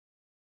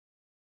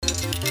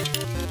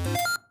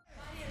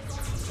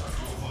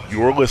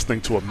You're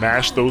listening to a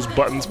Mash Those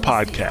Buttons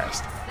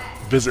podcast.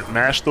 Visit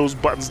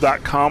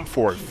mashthosebuttons.com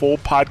for a full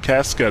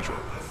podcast schedule.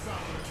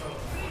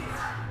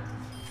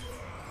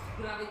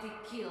 Gravity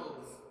kills.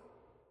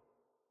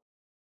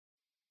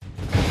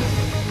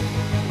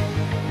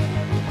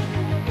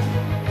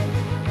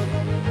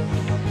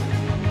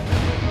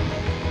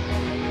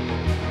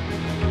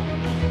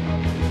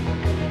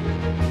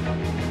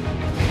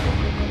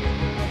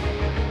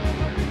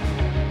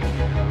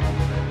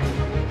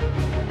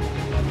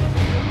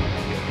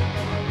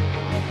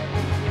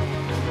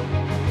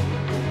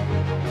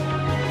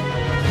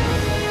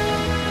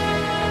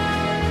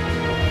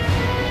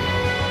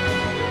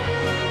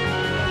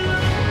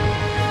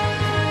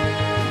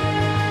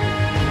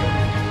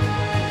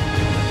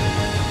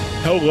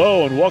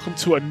 Hello and welcome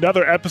to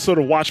another episode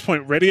of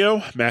Watchpoint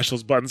Radio, Mash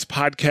Those Buttons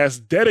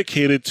podcast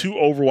dedicated to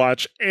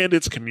Overwatch and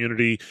its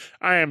community.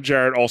 I am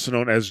Jared, also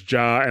known as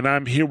Ja, and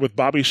I'm here with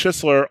Bobby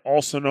Schisler,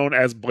 also known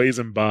as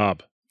Blazing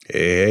Bob.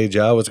 Hey,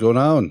 Ja, what's going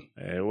on?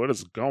 Hey, what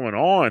is going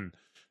on?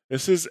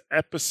 This is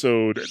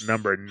episode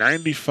number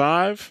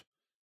 95.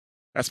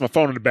 That's my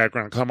phone in the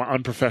background because I'm an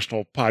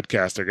unprofessional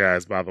podcaster,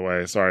 guys, by the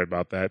way. Sorry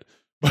about that.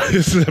 But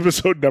this is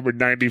episode number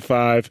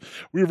 95.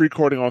 We're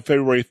recording on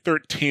February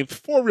 13th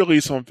for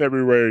release on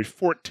February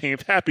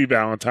 14th. Happy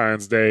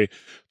Valentine's Day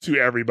to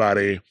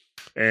everybody.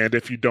 And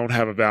if you don't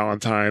have a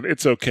Valentine,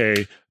 it's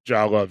okay.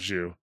 Ja loves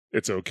you.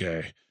 It's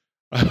okay.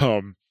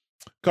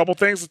 Couple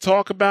things to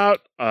talk about.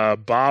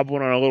 Bob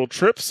went on a little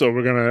trip, so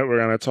we're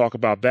gonna talk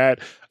about that.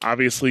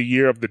 Obviously,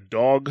 Year of the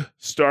Dog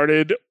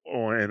started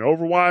in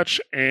Overwatch,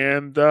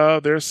 and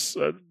there's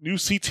new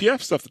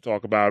CTF stuff to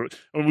talk about.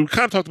 I mean, we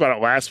kind of talked about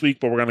it last week,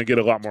 but we're gonna get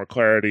a lot more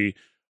clarity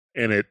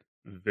in it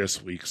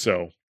this week.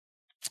 So,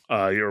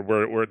 those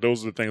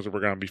are the things that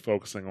we're gonna be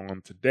focusing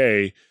on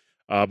today.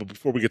 But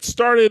before we get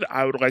started,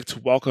 I would like to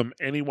welcome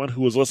anyone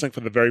who is listening for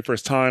the very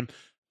first time.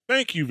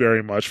 Thank you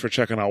very much for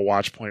checking out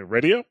Watchpoint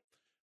Radio.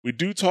 We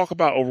do talk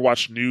about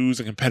Overwatch news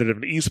and competitive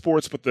and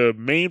esports, but the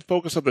main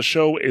focus of the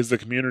show is the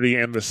community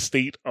and the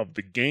state of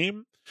the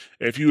game.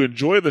 If you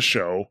enjoy the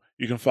show,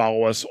 you can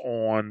follow us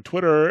on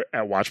Twitter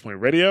at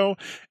Watchpoint Radio,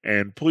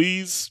 and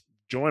please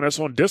join us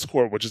on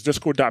Discord, which is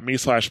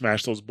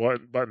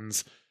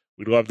discord.me/mashthosebuttons.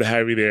 We'd love to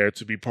have you there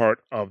to be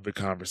part of the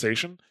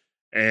conversation.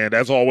 And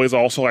as always, I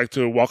also like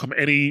to welcome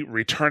any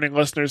returning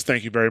listeners.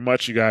 Thank you very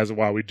much, you guys.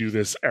 While we do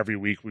this every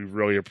week, we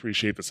really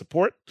appreciate the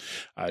support.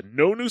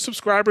 No new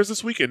subscribers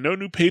this week and no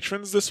new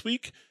patrons this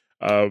week.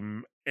 But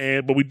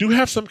we do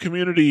have some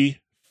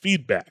community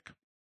feedback.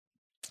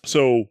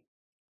 So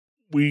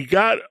we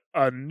got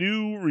a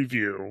new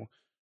review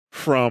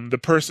from the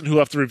person who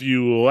left the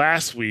review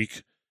last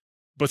week,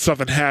 but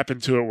something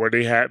happened to it where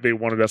they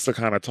wanted us to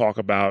kind of talk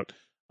about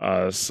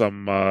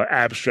some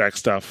abstract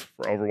stuff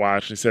for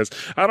Overwatch. He says,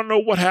 I don't know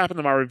what happened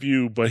to my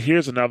review, but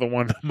here's another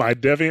one. My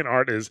Deviant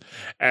art is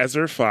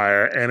Azure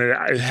Fire, and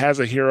it has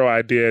a hero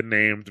idea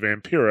named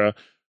Vampira,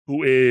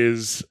 who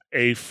is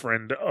a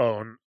friend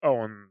of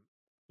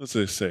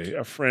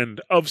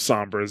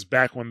Sombra's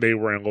back when they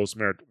were in Los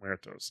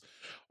Muertos.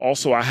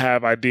 Also, I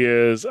have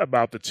ideas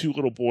about the two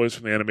little boys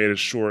from the animated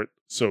short,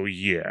 so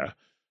yeah.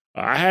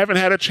 I haven't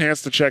had a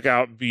chance to check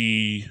out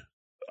the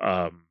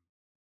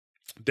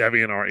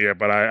Deviant art yet,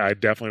 but I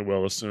definitely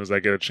will as soon as I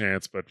get a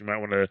chance. But you might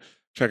want to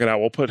check it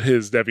out. We'll put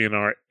his Deviant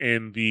art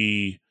in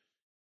the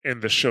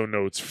show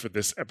notes for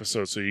this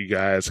episode so you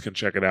guys can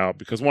check it out,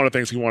 because one of the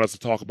things he wanted us to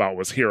talk about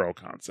was hero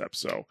concepts.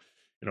 So,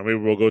 maybe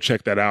we'll go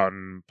check that out,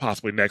 and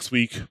possibly next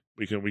week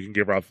we can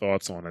give our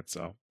thoughts on it.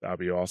 So that'll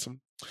be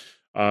awesome.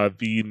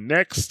 The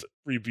next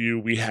review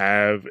we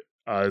have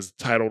is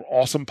titled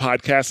Awesome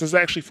Podcast. This is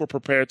actually for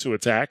Prepare to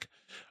Attack.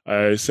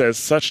 It says,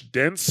 such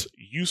dense,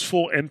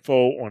 useful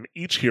info on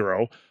each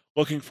hero.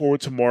 Looking forward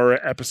to more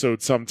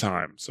episode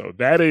sometime. So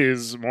that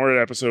is more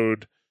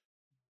episode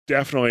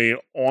definitely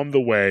on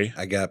the way.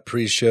 I got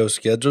pre-show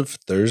scheduled for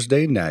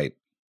Thursday night.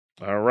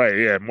 All right.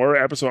 Yeah, more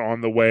episode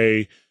on the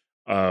way.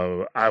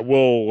 I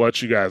will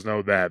let you guys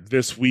know that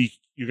this week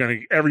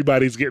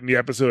everybody's getting the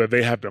episode that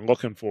they have been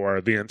looking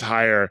for. The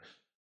entire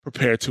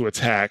Prepare to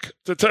Attack,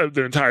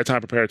 the entire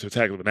time Prepare to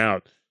Attack has been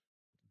out.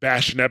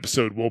 Bastion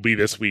episode will be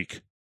this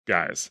week,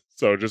 guys.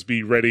 So just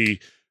be ready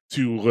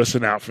to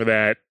listen out for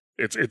that.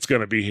 It's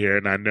going to be here,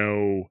 and I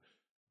know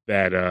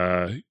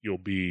that you'll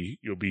be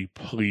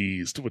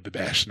pleased with the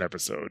Bastion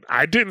episode.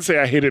 I didn't say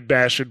I hated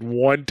Bastion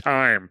one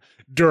time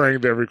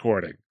during the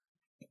recording.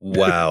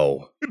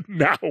 Wow.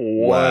 Not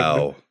one.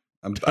 Wow.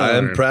 I'm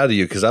proud of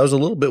you, because I was a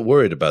little bit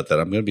worried about that.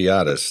 I'm going to be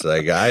honest.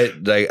 I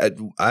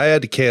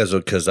had to cancel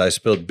because I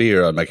spilled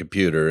beer on my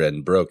computer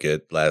and broke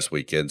it last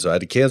weekend, so I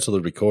had to cancel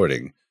the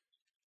recording.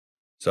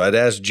 So I'd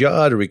asked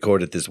Ja to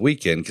record it this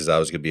weekend because I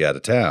was going to be out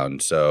of town.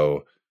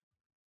 So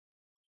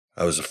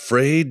I was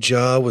afraid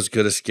Ja was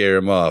going to scare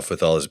him off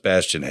with all his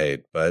Bastion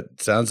hate, but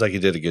it sounds like he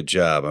did a good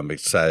job. I'm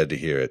excited to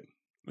hear it.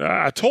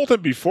 I told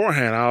him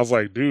beforehand, I was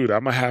like, dude,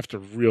 I'm going to have to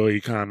really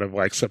kind of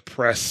like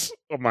suppress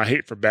my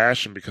hate for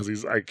Bastion, because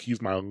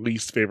he's my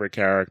least favorite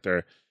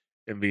character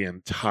in the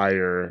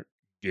entire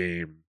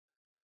game.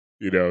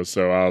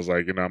 So I was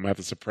like, I'm gonna have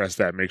to suppress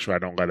that, make sure I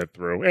don't let it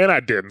through, and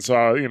I didn't. So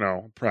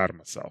I'm proud of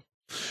myself.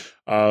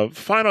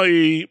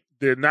 Finally,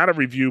 not a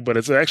review, but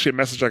it's actually a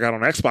message I got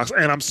on Xbox,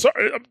 and I'm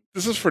sorry.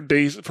 This is from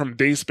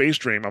Day Space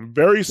Dream. I'm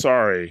very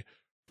sorry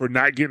for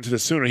not getting to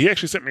this sooner. He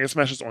actually sent me this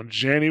message on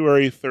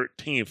January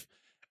 13th,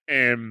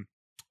 and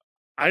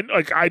I've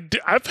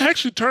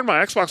actually turned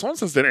my Xbox on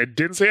since then. It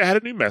didn't say I had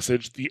a new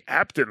message. The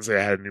app didn't say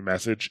I had a new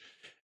message.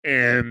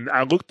 And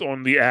I looked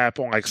on the app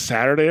on like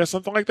Saturday or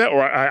something like that,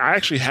 or I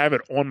actually have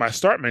it on my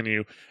start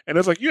menu, and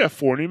it's like, you have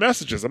 4 new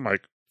messages. I'm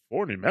like,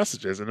 4 new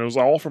messages? And it was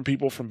all from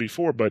people from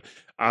before, but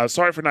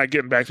sorry for not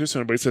getting back too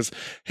soon. But it says,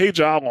 hey,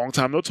 John, long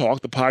time no talk.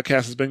 The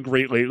podcast has been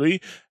great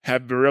lately.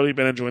 Have really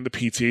been enjoying the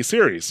PTA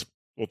series.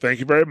 Well, thank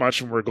you very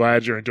much, and we're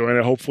glad you're enjoying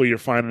it. Hopefully you're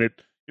finding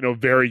it,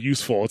 very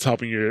useful. It's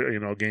helping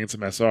you, gain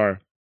some SR.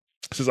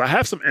 It says, I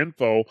have some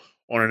info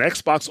on an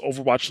Xbox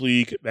Overwatch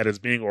League that is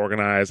being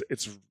organized.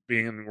 It's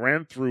being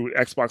ran through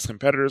Xbox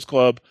Competitors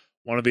Club.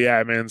 One of the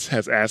admins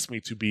has asked me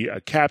to be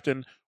a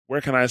captain. Where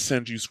can I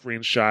send you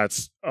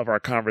screenshots of our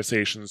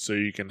conversations so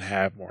you can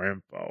have more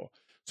info?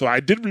 So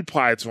I did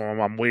reply to him.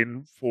 I'm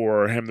waiting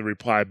for him to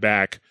reply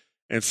back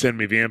and send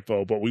me the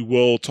info, but we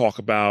will talk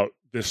about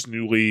this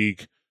new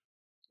league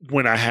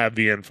when I have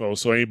the info.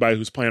 So anybody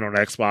who's playing on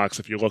Xbox,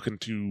 if you're looking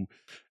to,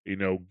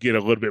 get a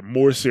little bit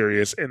more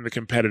serious in the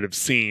competitive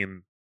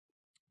scene,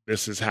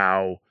 this is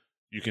how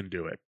you can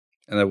do it.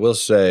 And I will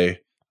say,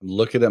 I'm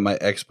looking at my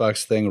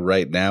Xbox thing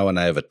right now, and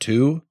I have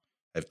 2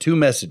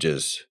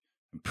 messages.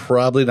 I'm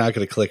probably not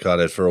going to click on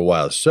it for a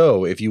while.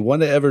 So if you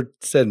want to ever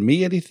send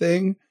me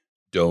anything,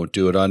 don't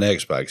do it on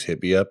Xbox.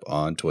 Hit me up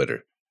on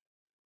Twitter.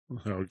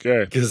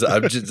 Okay. Because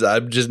I'm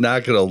just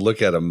not going to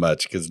look at them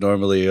much, because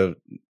normally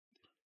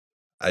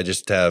I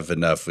just have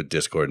enough with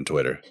Discord and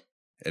Twitter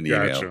and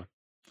email. Gotcha.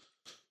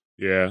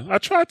 Yeah, I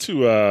try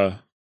to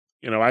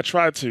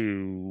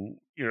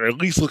at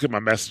least look at my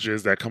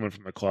messages that come in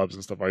from the clubs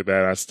and stuff like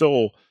that.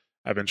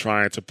 I've been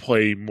trying to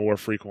play more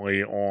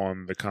frequently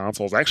on the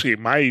consoles. Actually,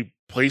 my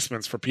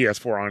placements for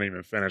PS4 aren't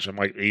even finished. I'm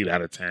like 8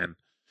 out of 10.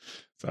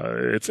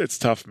 So it's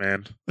tough,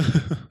 man.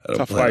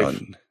 Tough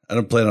life. I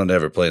don't plan on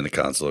ever playing the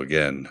console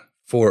again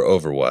for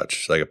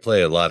Overwatch. Like, I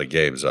play a lot of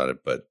games on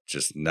it, but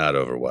just not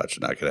Overwatch.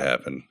 Not going to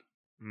happen.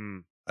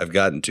 I've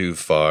gotten too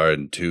far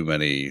and too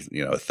many,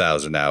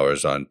 1,000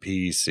 hours on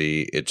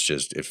PC.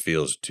 It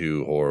feels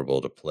too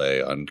horrible to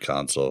play on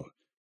console.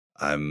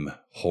 I'm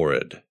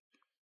horrid.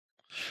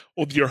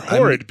 Well, you're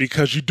horrid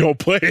because you don't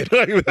play it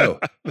like that. No,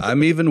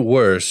 I'm even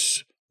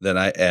worse than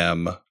I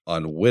am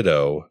on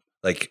Widow.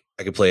 Like,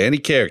 I could play any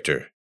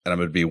character, and I'm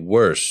going to be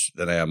worse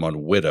than I am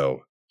on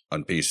Widow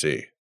on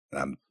PC.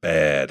 And I'm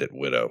bad at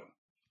Widow.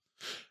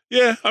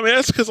 Yeah, I mean,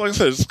 that's because, like I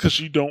said, it's because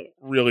you don't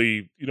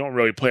really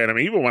play it. I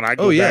mean, even when I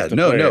go back to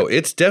play it,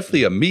 it's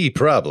definitely a me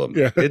problem.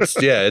 Yeah. it's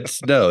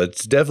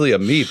definitely a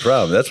me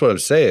problem. That's what I'm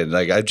saying.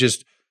 Like, I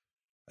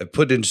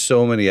put in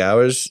so many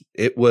hours.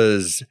 It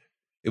was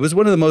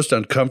one of the most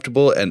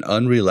uncomfortable and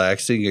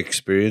unrelaxing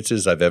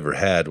experiences I've ever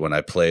had when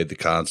I played the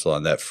console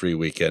on that free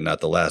weekend.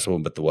 Not the last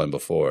one, but the one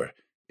before.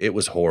 It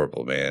was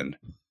horrible, man.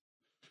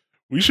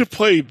 We should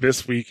play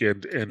this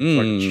weekend and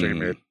fucking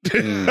stream it.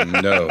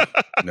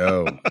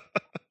 No.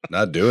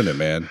 Not doing it,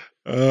 man.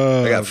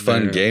 I got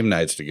fun game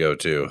nights to go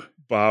to.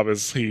 Bob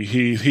is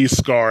he's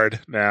scarred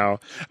now.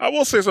 I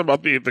will say something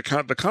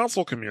about the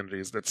console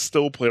communities that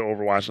still play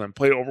Overwatch and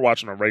play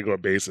Overwatch on a regular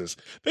basis.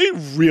 They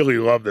really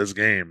love this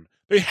game.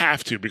 They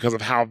have to, because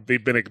of how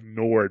they've been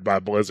ignored by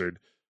Blizzard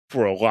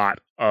for a lot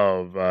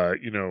of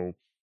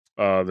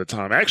the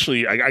time.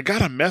 Actually, I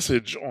got a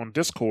message on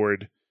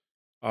Discord.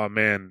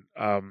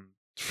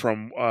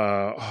 From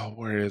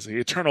where is he?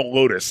 Eternal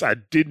Lotus. I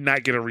did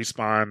not get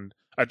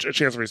a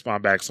chance to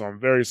respond back, so I'm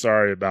very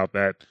sorry about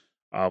that,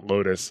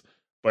 Lotus.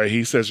 But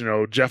he says,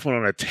 Jeff went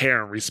on a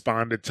tear and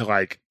responded to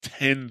like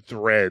 10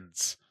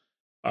 threads,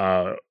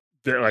 like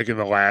in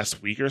the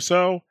last week or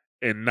so,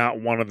 and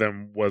not one of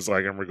them was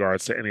like in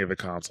regards to any of the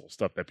console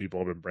stuff that people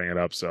have been bringing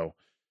up. So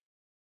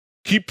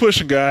keep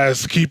pushing,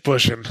 guys. Keep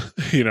pushing.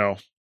 You'll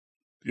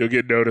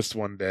get noticed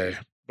one day.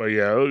 But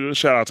yeah,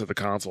 shout out to the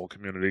console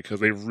community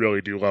because they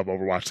really do love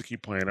Overwatch to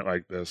keep playing it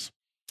like this.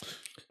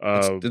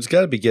 It's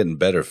got to be getting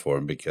better for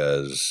them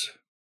because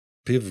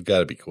people have got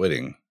to be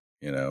quitting.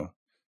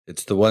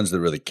 It's the ones that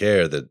really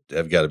care that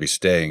have got to be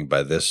staying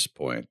by this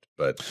point.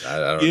 But I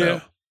don't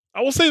know.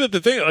 I will say that the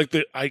thing,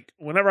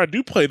 whenever I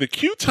do play, the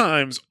queue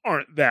times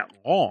aren't that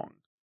long.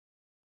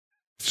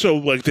 So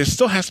like, there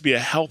still has to be a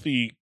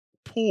healthy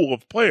pool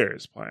of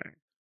players playing.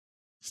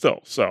 Still,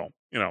 so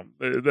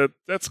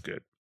that's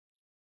good.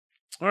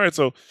 All right,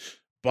 so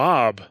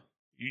Bob,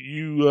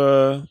 you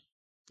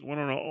went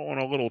on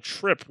a little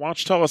trip. Why don't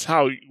you tell us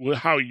how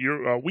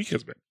your week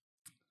has been?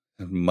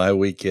 My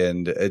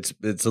weekend, it's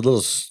a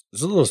little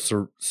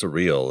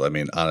surreal. I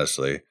mean,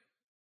 honestly.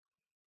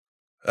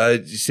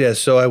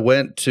 So I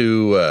went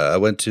to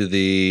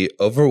the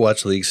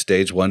Overwatch League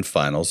Stage 1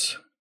 Finals.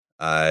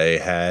 I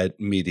had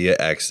media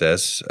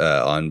access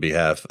on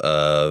behalf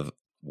of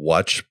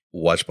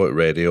Watchpoint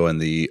Radio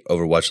and the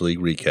Overwatch League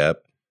Recap.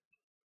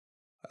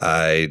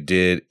 I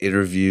did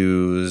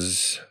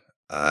interviews.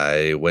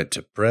 I went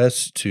to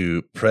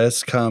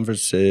press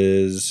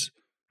conferences.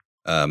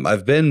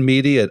 I've been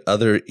media at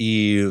other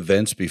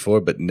events before,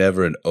 but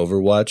never an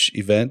Overwatch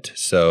event.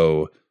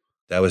 So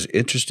that was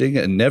interesting,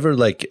 and never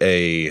like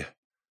a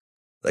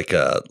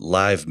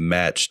live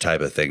match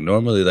type of thing.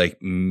 Normally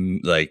like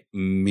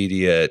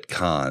media at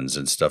cons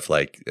and stuff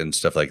like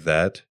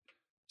that.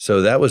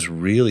 So that was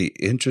really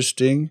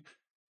interesting.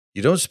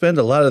 You don't spend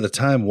a lot of the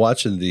time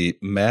watching the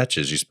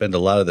matches. You spend a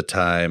lot of the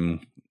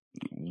time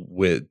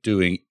with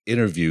doing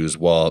interviews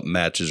while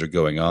matches are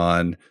going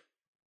on.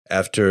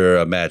 After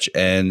a match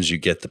ends, you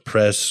get the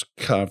press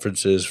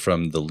conferences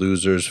from the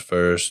losers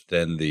first,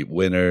 then the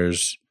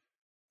winners.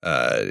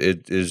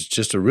 It is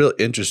just a real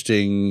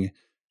interesting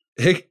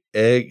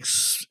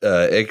experience,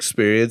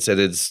 and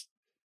it's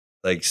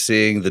like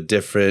seeing the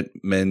different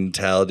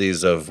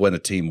mentalities of when a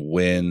team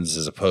wins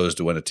as opposed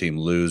to when a team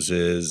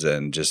loses,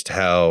 and just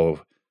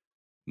how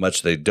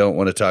much they don't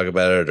want to talk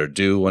about it or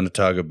do want to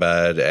talk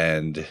about it.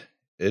 And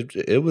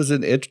it was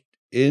an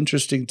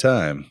interesting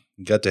time.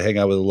 Got to hang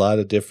out with a lot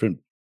of different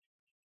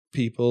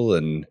people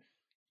and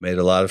made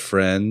a lot of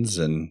friends.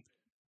 And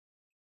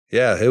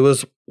yeah, it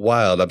was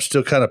wild. I'm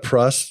still kind of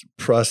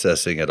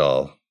processing it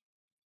all.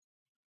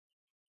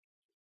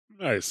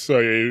 Nice. So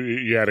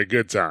you had a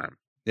good time.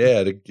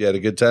 Yeah, you had a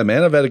good time.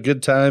 And I've had a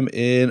good time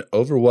in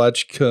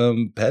Overwatch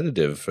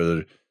competitive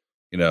for,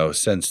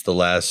 since the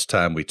last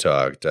time we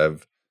talked.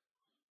 I've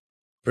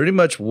pretty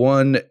much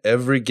won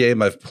every game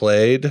I've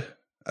played.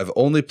 I've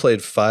only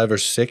played 5 or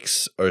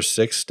 6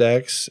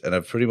 stacks, and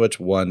I've pretty much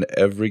won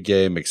every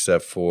game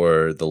except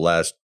for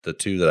the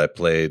 2 that I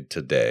played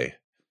today.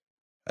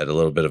 I had a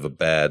little bit of a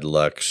bad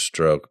luck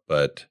stroke,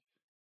 but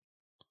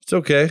it's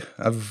okay.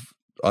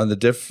 On the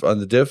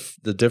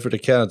different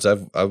accounts, I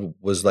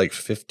was like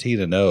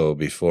 15-0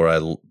 before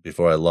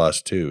I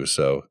lost 2.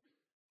 So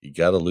you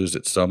got to lose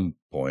at some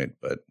point.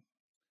 But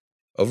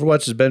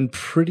Overwatch has been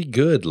pretty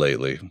good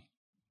lately.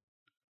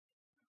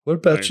 What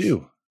about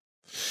you?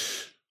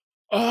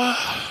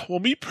 Well,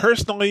 me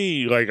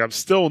personally, like I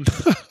still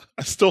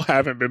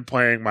haven't been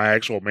playing my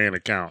actual main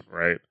account,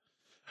 right?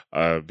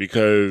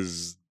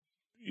 Because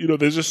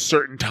there's just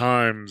certain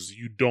times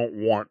you don't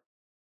want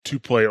to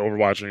play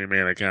Overwatch on your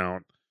main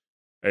account.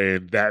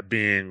 And that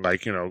being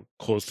like,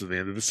 close to the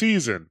end of the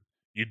season,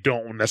 you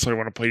don't necessarily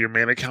want to play your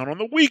main account on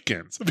the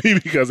weekends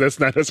because that's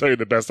not necessarily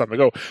the best time to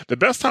go. The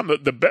best time,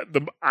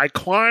 I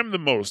climb the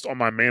most on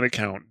my main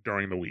account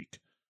during the week,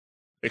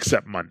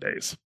 except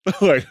Mondays.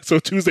 So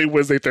Tuesday,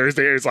 Wednesday,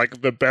 Thursday is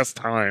like the best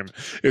time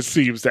it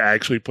seems to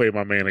actually play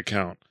my main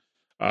account.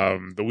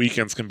 The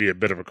weekends can be a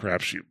bit of a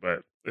crapshoot,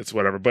 but it's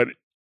whatever. But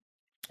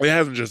it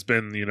hasn't just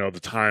been, the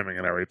timing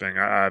and everything.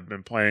 I've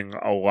been playing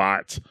a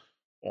lot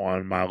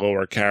on my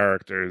lower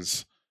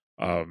characters,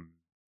 some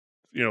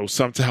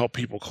to help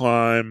people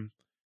climb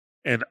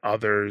and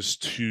others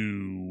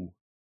to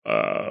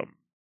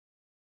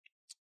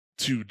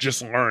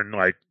just learn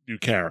like new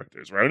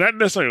characters, right? Not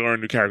necessarily learn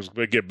new characters,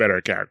 but get better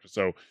at characters.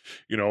 So,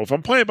 if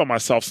I'm playing by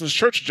myself, since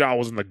Church of Jah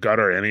was in the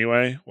gutter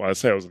anyway, well, I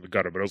say I was in the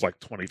gutter, but it was like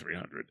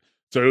 2,300.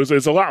 So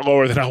it's a lot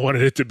lower than I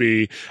wanted it to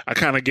be. I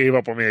kind of gave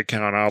up on the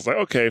account. I was like,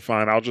 okay,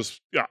 fine.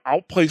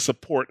 I'll play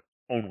support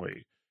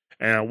only.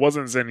 And it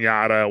wasn't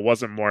Zenyatta, it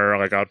wasn't Moira.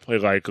 Like I'd play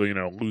like,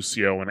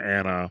 Lucio and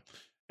Anna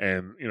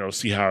and,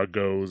 see how it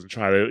goes and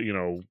try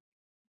to,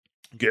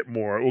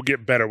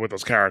 get better with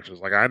those characters.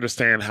 Like I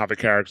understand how the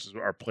characters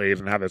are played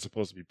and how they're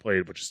supposed to be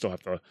played, but you still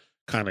have to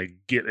kind of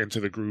get into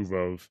the groove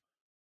of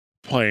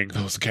playing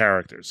those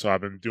characters. So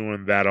I've been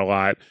doing that a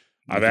lot.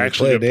 I've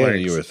actually been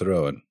playing. You were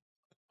throwing.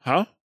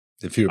 Huh?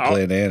 If you were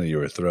playing Anna, you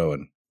were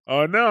throwing.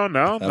 Oh, no.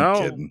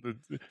 Kidding.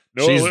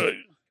 No.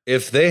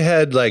 If they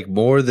had like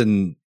more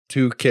than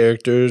 2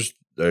 characters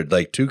or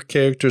like 2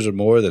 characters or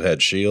more that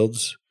had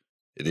shields,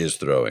 it is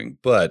throwing.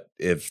 But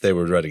if they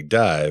were running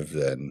dive,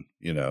 then,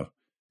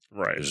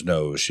 right, there's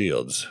no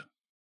shields.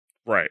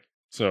 Right.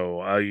 So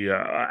I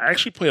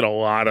actually played a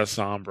lot of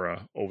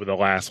Sombra over the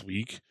last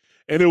week.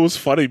 And it was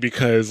funny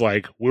because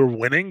like we're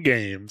winning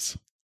games.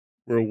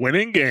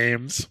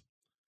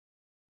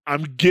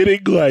 I'm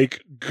getting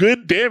like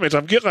good damage.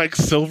 I'm getting like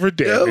silver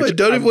damage. No, I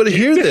don't even want to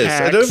hear this.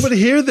 I don't want to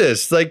hear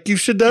this. Like you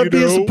should not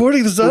be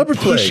supporting the Sombra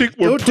play.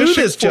 Don't do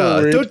this,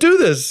 John. Don't do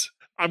this.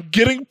 I'm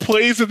getting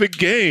plays in the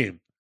game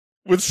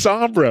with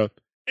Sombra,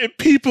 and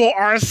people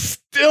are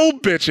still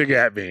bitching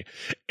at me.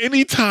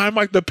 Anytime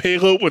like the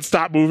payload would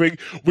stop moving,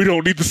 we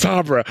don't need the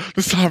Sombra.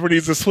 The Sombra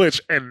needs to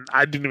switch, and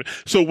I didn't even.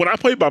 So when I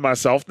play by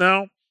myself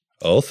now,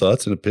 all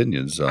thoughts and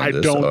opinions on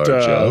this don't. Are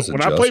Jaws and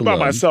when Jaws I play alone.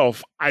 by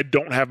myself, I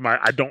don't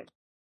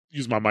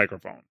use my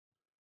microphone.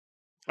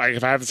 Like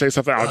if I have to say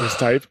something, I'll just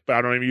type, but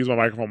I don't even use my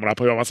microphone when I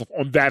play by myself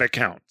on that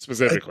account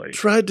specifically. I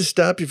tried to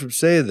stop you from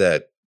saying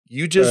that.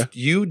 You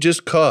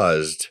just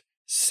caused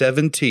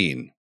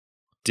 17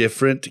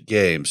 different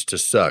games to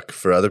suck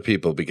for other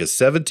people because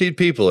 17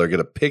 people are going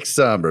to pick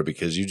Sombra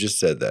because you just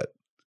said that.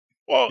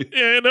 Well,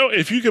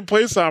 if you can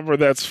play Sombra,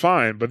 that's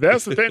fine. But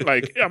that's the thing.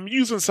 Like, I'm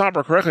using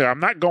Sombra correctly. I'm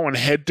not going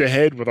head to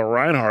head with a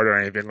Reinhardt or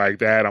anything like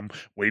that. I'm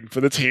waiting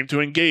for the team to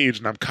engage,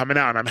 and I'm coming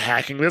out and I'm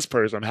hacking this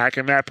person. I'm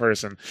hacking that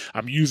person.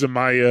 I'm using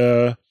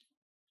my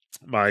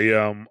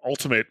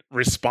ultimate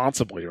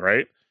responsibly,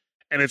 right?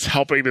 And it's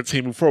helping the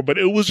team move forward. But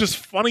it was just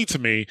funny to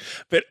me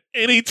that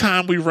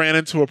anytime we ran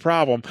into a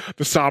problem,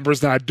 the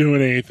Sombra's not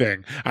doing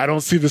anything. I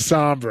don't see the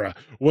Sombra.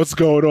 What's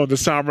going on? The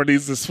Sombra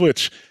needs to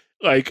switch.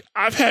 Like,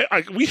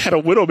 we had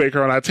a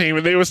Widowmaker on our team,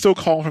 and they were still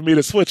calling for me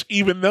to switch,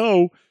 even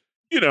though,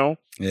 that's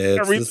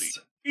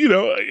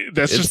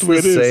just the way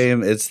it is.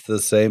 It's the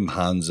same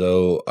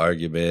Hanzo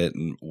argument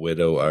and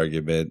Widow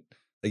argument.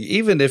 Like,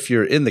 even if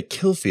you're in the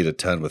kill feed a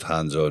ton with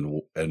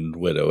Hanzo and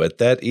Widow, at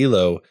that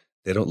elo,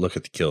 they don't look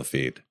at the kill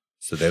feed,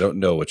 so they don't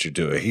know what you're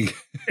doing.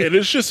 It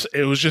was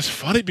just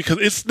funny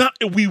because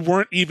we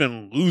weren't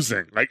even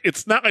losing. Like,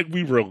 it's not like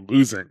we were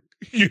losing.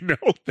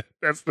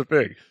 That's the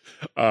thing.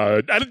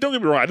 Don't get me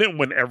wrong, I didn't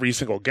win every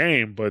single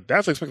game, but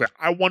that's expected.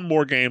 I won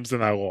more games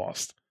than I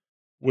lost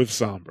with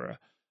Sombra.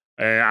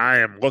 And I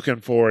am looking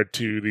forward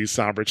to these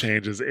Sombra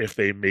changes if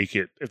they make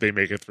it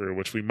through,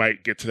 which we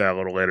might get to that a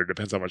little later,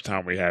 depends how much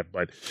time we have.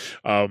 But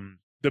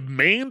the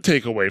main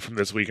takeaway from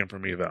this weekend for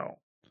me, though,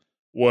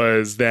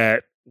 was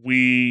that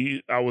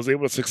I was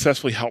able to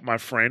successfully help my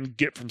friend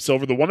get from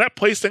silver, the one that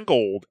placed in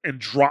gold, and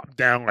dropped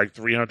down like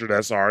 300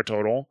 SR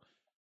total.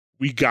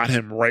 We got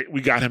him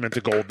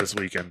into gold this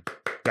weekend.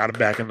 Got him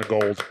back into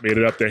gold. Made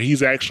it up there.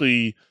 He's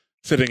actually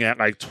sitting at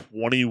like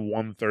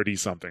 2130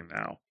 something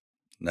now.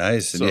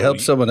 Nice. And you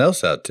helped someone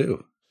else out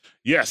too.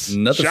 Yes.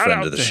 Another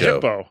friend of the show.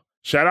 Hippo.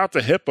 Shout out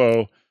to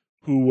Hippo,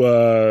 who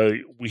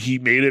he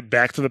made it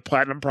back to the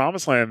Platinum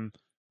Promised Land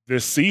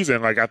this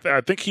season. Like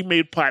I think he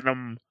made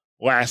Platinum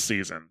last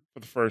season for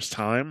the first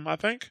time, I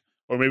think.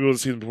 Or maybe it was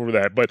the season before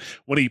that. But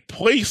when he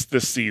placed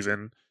this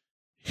season,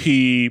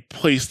 he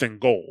placed in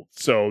gold.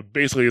 So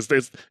basically, it's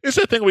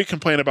that thing we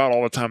complain about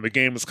all the time. The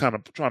game is kind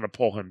of trying to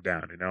pull him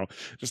down,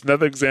 Just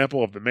another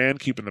example of the man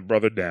keeping the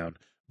brother down.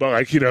 But,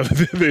 like,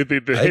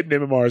 the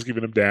hidden MMR is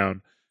keeping him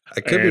down.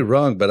 I could be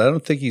wrong, but I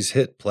don't think he's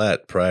hit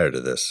plat prior to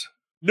this.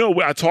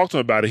 No, I talked to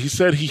him about it. He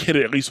said he hit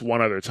it at least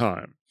one other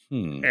time.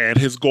 And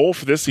his goal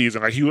for this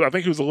season, I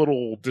think he was a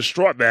little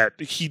distraught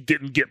that he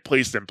didn't get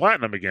placed in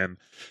platinum again.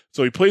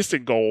 So he placed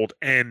in gold.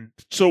 And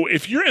so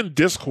if you're in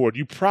Discord,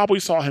 you probably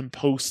saw him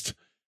post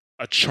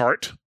a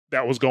chart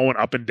that was going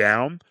up and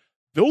down.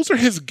 Those are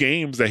his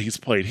games that he's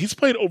played. He's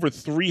played over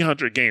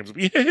 300 games.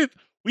 We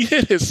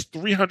hit his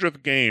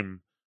 300th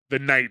game the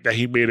night that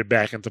he made it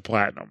back into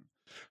platinum.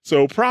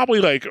 So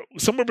probably like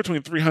somewhere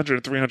between 300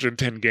 and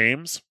 310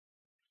 games.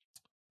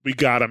 We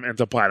got him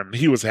into platinum.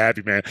 He was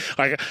happy, man.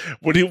 Like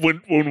when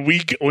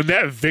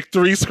that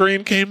victory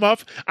screen came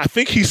up, I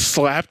think he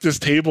slapped his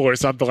table or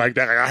something like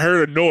that. Like, I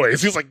heard a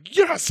noise. He was like,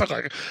 "Yes!"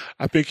 Like,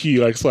 I think he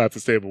like slapped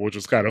his table, which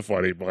was kind of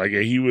funny. But like,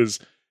 yeah, he was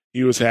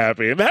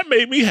happy, and that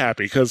made me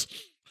happy because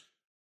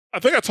I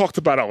think I talked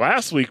about it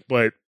last week.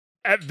 But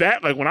at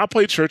that, like when I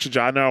play Church of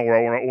Jah now,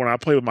 or when I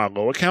play with my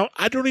low account,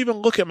 I don't even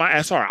look at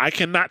my SR. I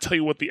cannot tell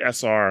you what the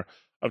SR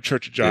of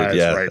Church of Jah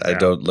is right now. I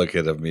don't look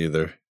at him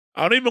either.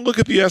 I don't even look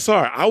at the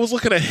SR. I was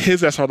looking at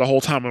his SR the whole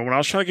time. And when I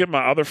was trying to get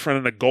my other friend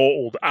in the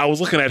gold, I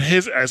was looking at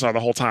his SR the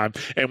whole time.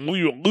 And when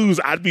we would lose,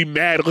 I'd be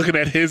mad looking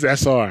at his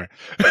SR.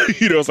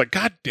 It's like,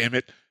 God damn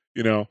it.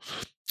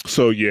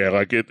 So yeah,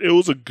 like it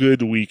was a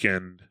good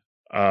weekend,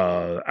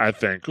 I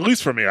think. At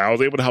least for me, I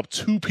was able to help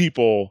 2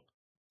 people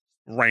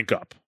rank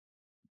up.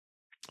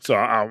 So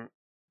I'm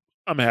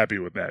happy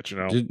with that,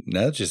 Dude,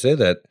 now that you say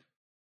that,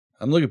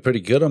 I'm looking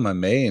pretty good on my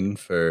main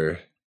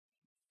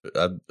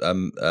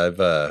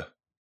I've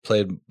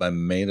played my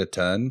main a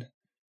ton,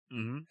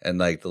 and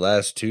like the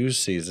last 2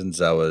 seasons,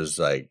 I was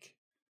like,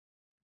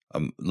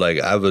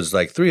 I was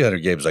like 300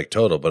 games like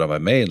total, but on my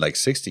main like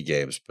 60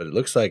 games. But it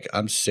looks like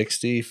I'm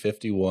 60,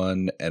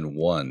 51, and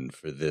 1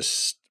 for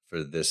this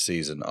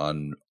season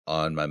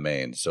on my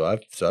main. So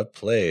I've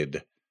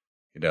played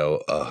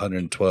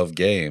 112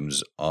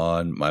 games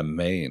on my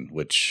main,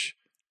 which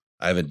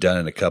I haven't done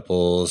in a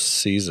couple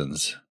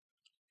seasons.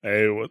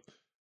 Hey,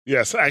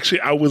 yes,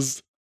 actually, I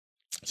was.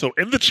 So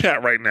in the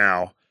chat right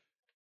now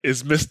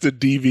is Mr.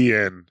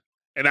 DVN,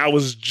 and I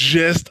was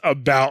just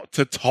about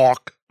to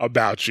talk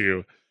about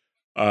you.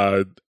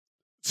 So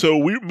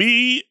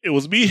it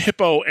was me,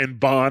 Hippo, and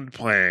Bond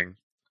playing,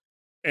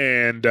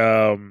 and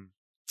I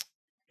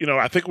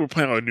think we're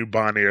playing on a new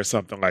Bonnie or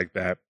something like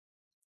that.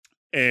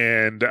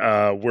 And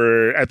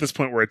we're at this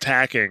point we're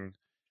attacking,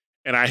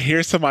 and I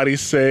hear somebody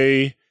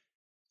say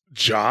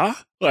Jah.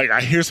 Like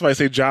I hear somebody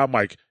say Jah. I'm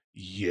like,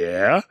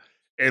 yeah.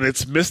 And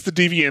it's Mr.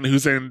 Deviant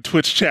who's in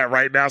Twitch chat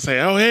right now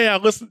saying, "Oh, hey, I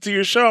listened to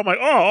your show." I'm like,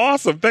 "Oh,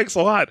 awesome. Thanks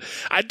a lot."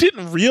 I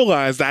didn't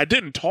realize that I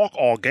didn't talk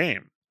all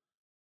game.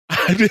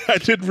 I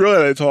didn't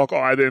realize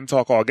I didn't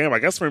talk all game. I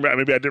guess maybe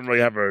I didn't really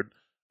have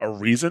a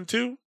reason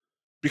to,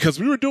 because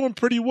we were doing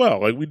pretty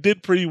well. Like we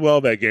did pretty well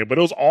that game, but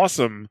it was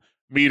awesome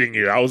meeting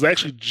you. I was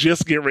actually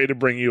just getting ready to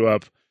bring you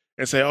up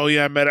and say, "Oh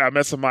yeah, I met a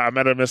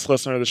missed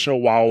listener of the show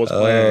while I was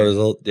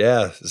playing."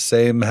 Yeah,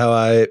 same how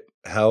I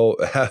How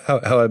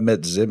I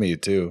met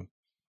Zimmy too.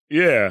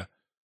 Yeah.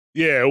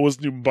 Yeah, it was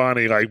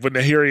Numbani. Like, when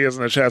here he is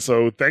in the chat.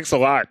 So thanks a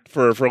lot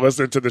for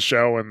listening to the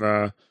show,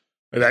 and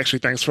actually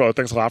thanks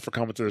a lot for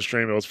coming to the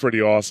stream. It was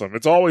pretty awesome.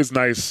 It's always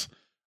nice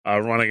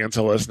running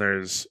into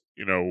listeners,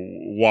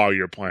 while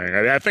you're playing.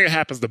 I think it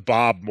happens to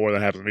Bob more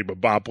than it happens to me,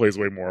 but Bob plays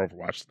way more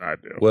Overwatch than I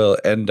do. Well,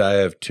 and I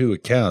have 2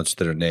 accounts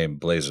that are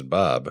named Blazing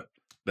Bob,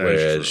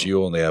 whereas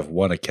you only have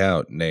 1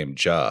 account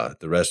named Ja.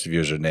 The rest of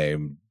yours are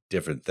named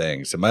different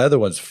things. And my other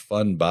one's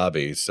Fun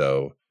Bobby,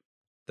 so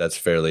that's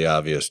fairly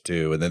obvious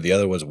too. And then the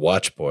other one's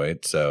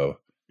Watchpoint, so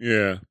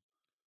yeah.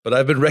 But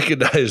I've been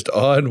recognized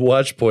on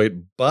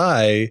Watchpoint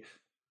by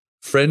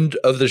friend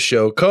of the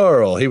show,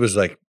 Carl. He was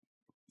like,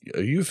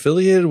 "Are you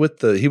affiliated with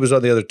the?" He was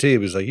on the other team.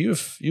 He was like, "You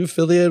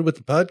affiliated with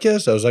the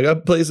podcast?" I was like, "I'm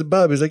Blazing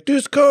Bob." He's like, "Dude,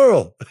 it's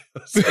Carl." I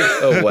was like,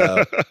 oh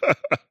wow,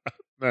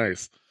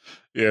 nice.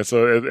 Yeah,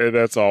 so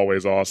that's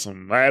always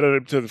awesome. I added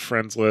him to the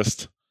friends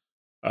list.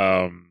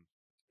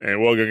 And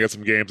we're going to get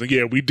some games. And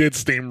yeah, we did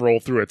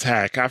steamroll through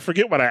Attack. I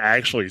forget what I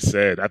actually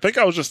said. I think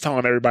I was just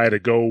telling everybody to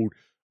go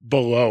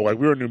below. Like,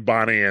 we were in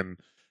Numbani and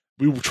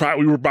we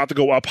were about to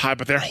go up high,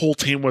 but their whole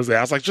team was there.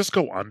 I was like, just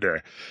go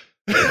under.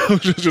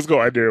 just go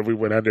under. And we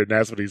went under, and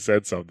that's when he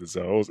said something.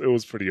 So it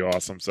was pretty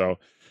awesome. So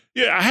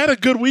yeah, I had a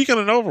good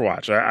weekend in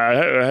Overwatch.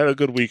 I had a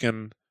good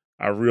weekend.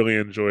 I really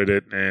enjoyed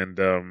it.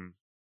 And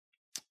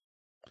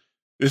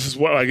this is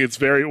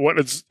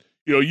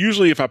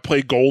usually if I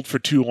play gold for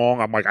too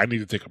long, I'm like, I need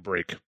to take a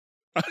break.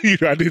 I need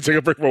to take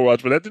a break from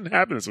Overwatch, but that didn't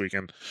happen this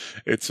weekend.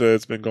 It's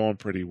been going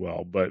pretty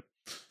well. But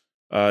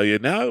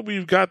now that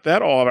we've got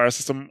that all of our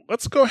system,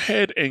 let's go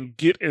ahead and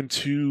get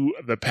into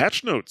the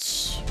patch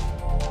notes.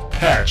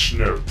 Patch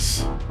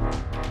notes.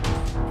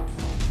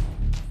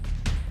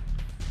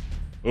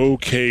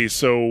 Okay,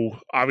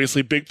 so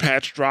obviously big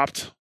patch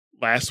dropped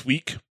last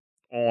week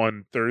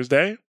on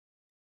Thursday.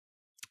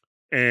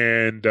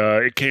 And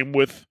it came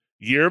with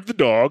Year of the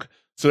Dog.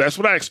 So that's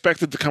what I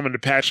expected to come into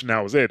patch, and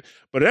that was it.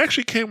 But it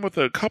actually came with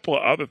a couple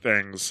of other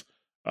things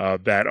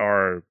that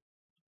are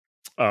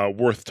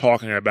worth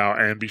talking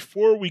about. And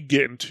before we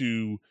get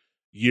into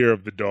Year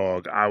of the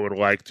Dog, I would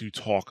like to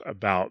talk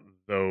about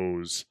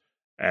those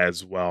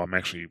as well. I'm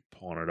actually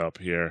pulling it up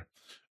here.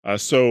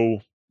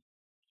 So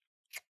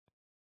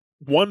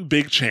one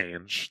big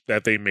change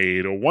that they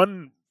made, or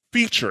one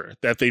feature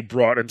that they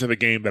brought into the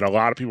game that a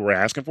lot of people were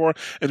asking for,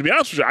 and to be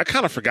honest with you, I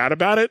kind of forgot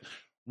about it,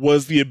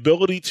 was the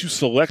ability to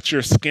select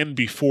your skin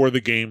before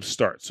the game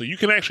starts. So you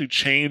can actually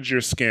change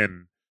your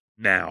skin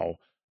now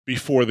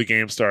before the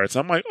game starts.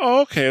 I'm like,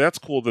 oh, okay, that's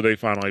cool that they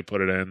finally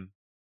put it in.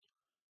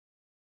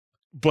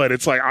 But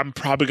it's like, I'm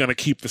probably going to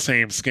keep the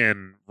same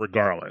skin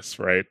regardless,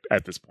 right,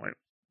 at this point.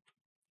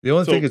 The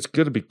only thing it's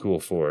going to be cool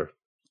for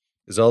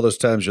is all those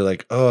times you're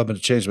like, oh, I'm going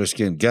to change my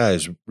skin.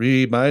 Guys,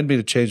 remind me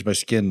to change my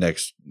skin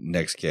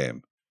next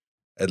game.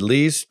 At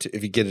least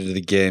if you get into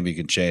the game, you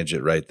can change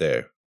it right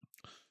there.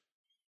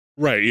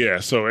 Right, yeah.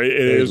 So it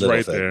is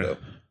right there.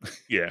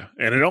 Yeah.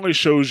 And it only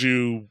shows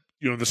you,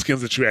 the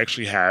skins that you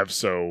actually have.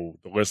 So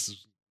the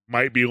list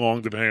might be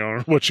long depending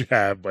on what you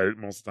have, but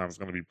most of the time it's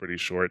going to be pretty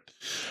short.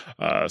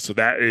 So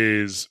that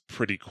is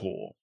pretty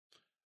cool.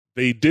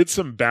 They did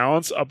some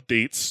balance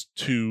updates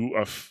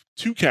to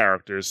 2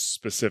 characters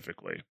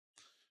specifically.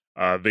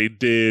 They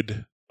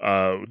did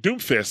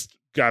Doomfist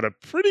got a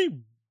pretty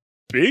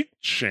big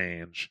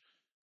change,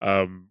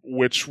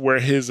 where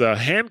his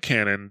hand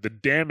cannon, the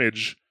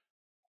damage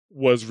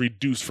was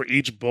reduced for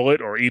each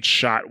bullet, or each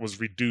shot was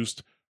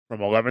reduced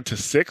from 11 to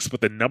 6, but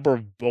the number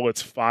of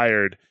bullets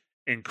fired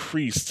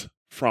increased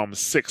from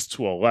 6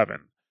 to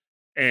 11.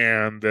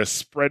 And the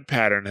spread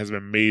pattern has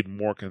been made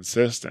more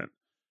consistent.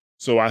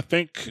 So I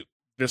think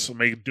this will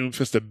make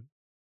Doomfist a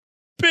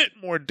bit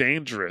more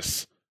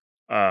dangerous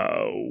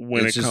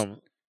when it comes.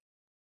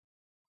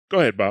 Go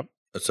ahead, Bob.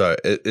 Sorry,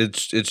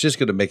 it's just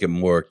going to make it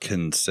more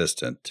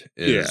consistent.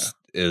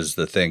 Is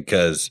the thing,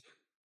 because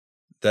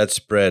that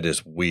spread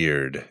is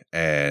weird,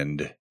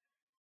 and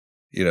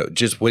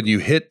just when you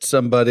hit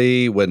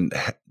somebody, when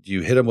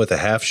you hit them with a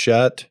half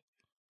shot,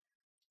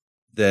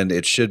 then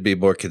it should be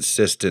more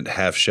consistent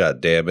half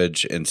shot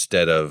damage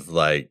instead of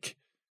like,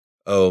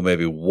 oh,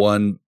 maybe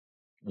one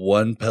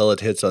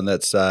pellet hits on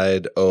that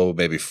side, oh,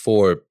 maybe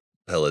 4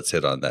 pellets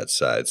hit on that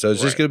side. So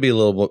it's just going to be a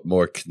little bit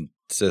more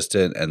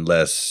consistent and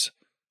less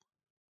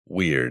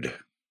weird.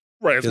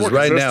 Right. Because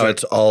right now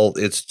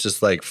it's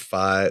just like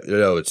 5,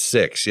 it's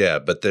 6, yeah,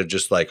 but they're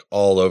just like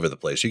all over the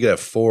place. You could have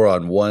 4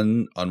 on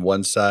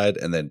one side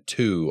and then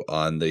 2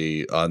 on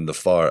the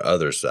far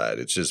other side.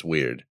 It's just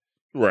weird.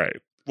 Right.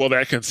 Well,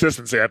 that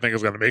consistency, I think,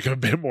 is going to make it a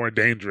bit more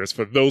dangerous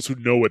for those who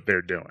know what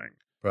they're doing.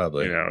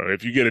 Probably.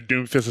 If you get a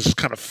Doomfist that's just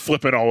kind of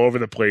flipping all over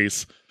the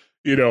place,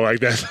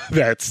 like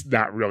that's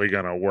not really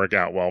going to work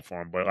out well for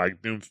them. But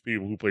like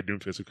people who play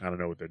Doomfist who kind of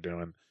know what they're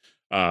doing,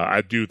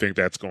 I do think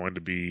that's going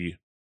to be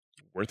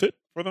worth it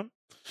for them.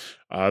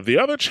 The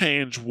other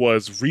change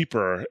was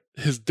Reaper.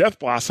 His Death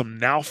Blossom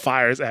now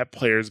fires at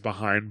players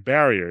behind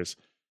barriers.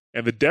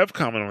 And the dev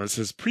comment on this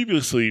is,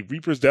 previously,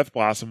 Reaper's Death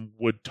Blossom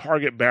would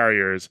target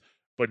barriers,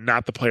 but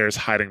not the players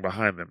hiding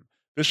behind them.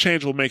 This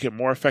change will make it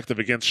more effective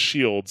against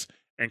shields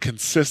and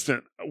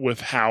consistent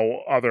with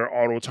how other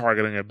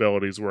auto-targeting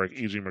abilities work,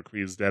 e.g.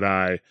 McCree's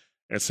Deadeye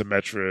and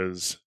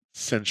Symmetra's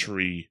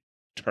Sentry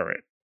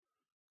Turret.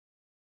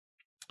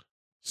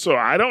 So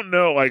I don't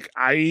know, like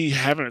I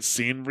haven't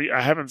seen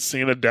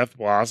a Death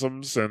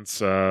Blossom since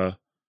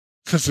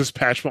this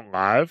patch went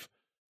live.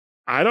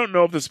 I don't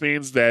know if this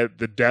means that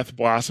the Death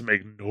Blossom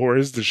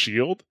ignores the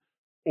shield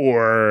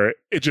or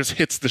it just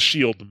hits the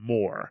shield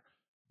more,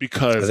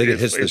 because I think it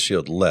hits the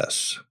shield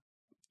less.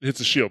 It hits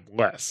the shield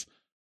less.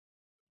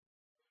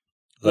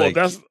 Like,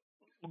 well, that's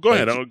go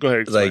ahead. Go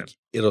ahead. Explain. Like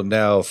it'll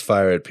now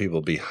fire at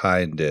people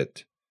behind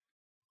it,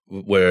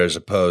 whereas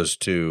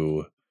opposed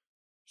to,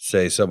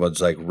 say,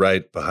 someone's like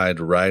right behind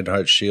a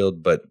Reinhardt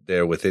shield, but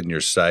they're within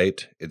your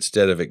sight.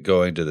 Instead of it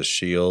going to the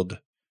shield,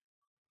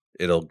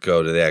 it'll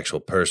go to the actual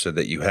person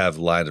that you have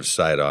line of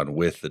sight on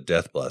with the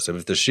Death Blossom.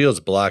 If the shield's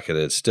blocking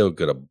it, it's still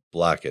going to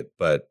block it.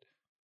 But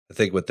I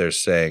think what they're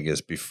saying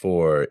is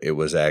before it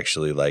was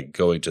actually like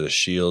going to the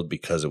shield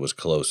because it was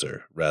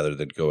closer rather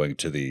than going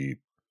to the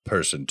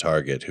person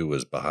target who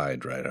was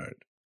behind Reinhardt.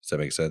 Does that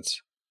make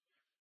sense?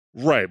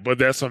 Right, but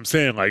that's what I'm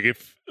saying. Like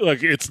if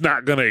it's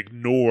not going to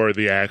ignore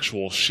the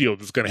actual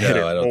shield, it's going to hit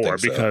it more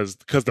because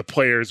the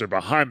players are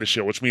behind the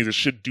shield, which means it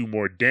should do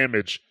more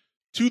damage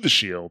to the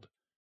shield,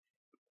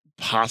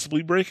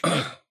 possibly breaking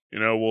it.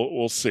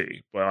 We'll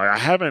see. But I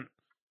haven't.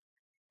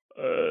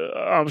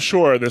 I'm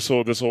sure this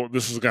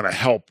is going to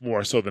help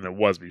more so than it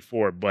was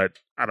before. But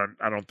I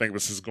don't think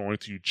this is going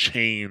to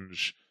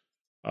change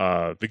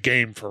the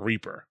game for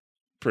Reaper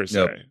per se.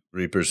 Nope.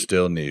 Reaper's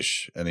still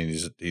niche, and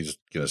he's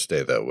going to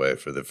stay that way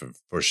for the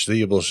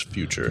foreseeable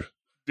future.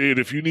 Dude,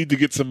 if you need to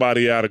get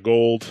somebody out of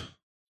gold,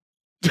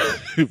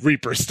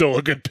 Reaper's still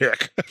a good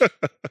pick.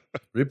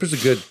 Reaper's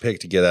a good pick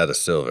to get out of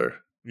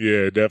silver.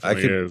 Yeah, it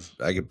definitely is.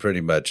 I could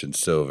pretty much in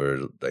silver,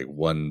 like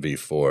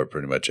 1v4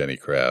 pretty much any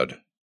crowd.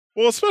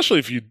 Well, especially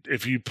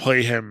if you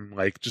play him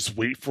like just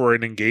wait for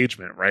an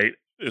engagement, right?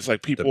 It's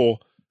like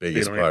people. The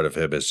biggest part of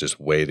him is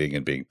just waiting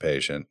and being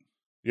patient.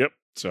 Yep.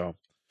 So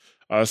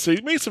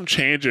he made some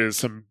changes,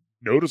 some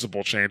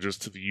noticeable changes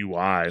to the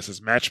UI. It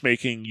says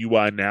matchmaking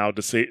UI now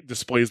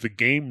displays the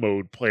game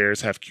mode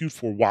players have queued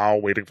for while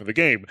waiting for the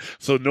game.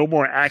 So no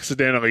more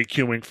accidentally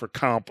queuing for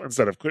comp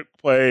instead of quick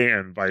play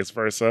and vice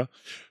versa.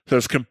 It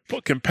says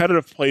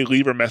competitive play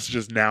lever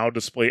messages now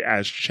display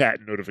as chat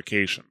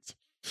notifications.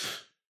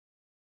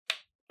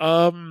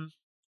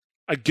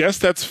 I guess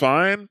that's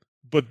fine,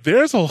 but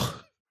there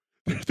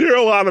are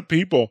a lot of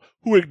people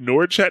who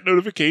ignore chat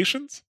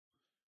notifications,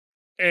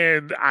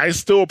 and I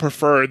still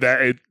prefer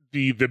that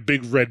the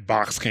big red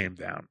box came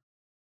down.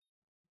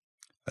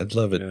 I'd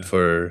love it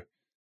for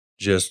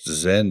just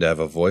Zen to have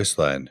a voice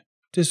line.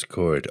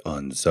 Discord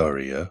on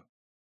Zarya.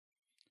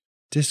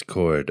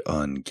 Discord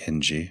on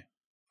Genji.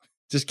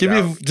 Just give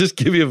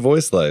me a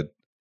voice line.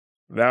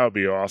 That would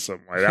be awesome.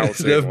 Like, that would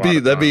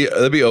save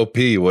that'd be OP,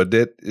 wouldn't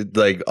it?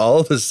 Like all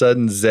of a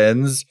sudden,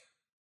 Zens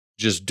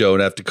just don't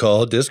have to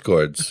call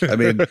Discords. I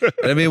mean,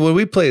 when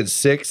we play in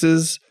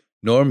sixes,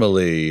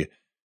 normally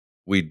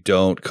we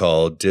don't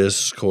call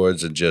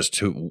Discords, and just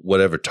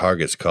whatever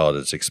target's called,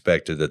 it's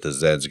expected that the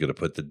Zen's going to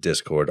put the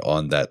Discord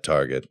on that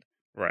target.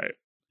 Right.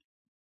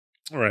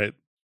 Right.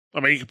 I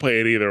mean, you can play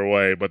it either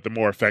way, but the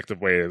more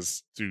effective way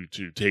is to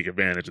take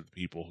advantage of the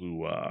people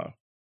who,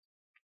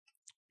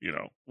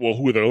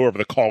 whoever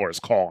the caller is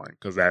calling,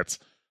 because that's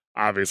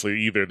obviously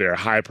either their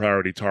high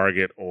priority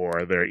target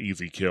or their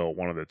easy kill,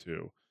 one of the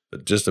two.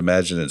 But just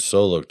imagine in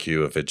solo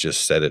queue if it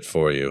just said it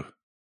for you.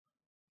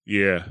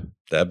 Yeah.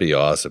 That'd be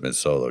awesome in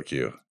solo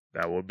queue.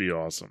 That would be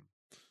awesome.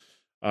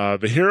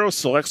 The hero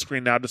select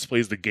screen now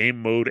displays the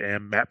game mode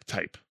and map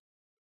type.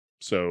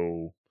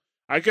 So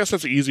I guess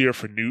that's easier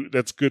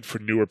that's good for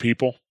newer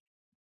people.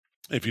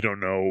 If you don't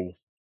know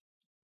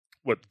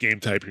what game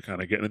type you're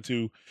kind of getting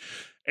into.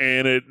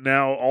 And it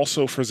now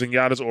also for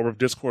Zenyatta's Orb of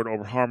Discord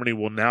Over Harmony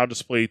will now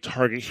display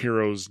target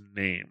hero's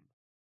name.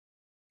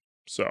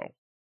 So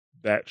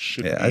that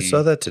should be... I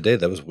saw that today.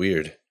 That was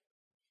weird.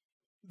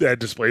 That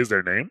displays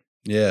their name?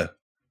 Yeah.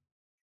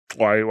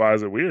 Why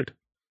is it weird?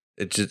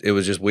 It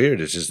was just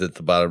weird. It's just at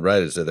the bottom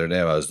right it said their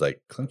name. I was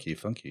like, clunky,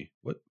 funky.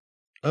 What?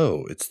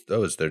 Oh, it's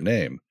their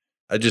name.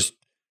 I just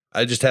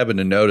happened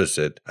to notice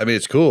it. I mean,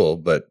 it's cool,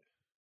 but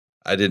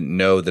I didn't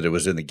know that it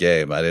was in the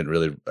game. I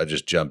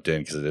just jumped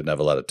in because I didn't have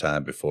a lot of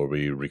time before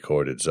we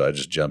recorded, so I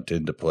just jumped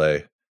in to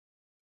play.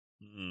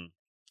 Mm-hmm.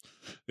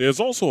 There's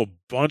also a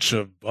bunch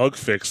of bug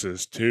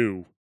fixes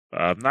too.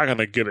 I'm not going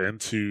to get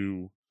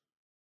into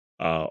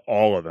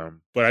all of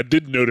them, but I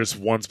did notice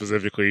one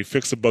specifically.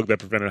 Fix a bug that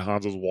prevented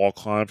Hanzo's wall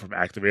climb from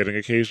activating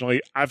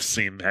occasionally. I've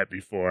seen that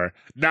before.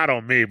 Not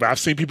on me, but I've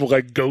seen people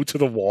like go to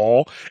the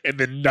wall and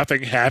then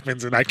nothing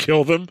happens and I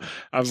kill them.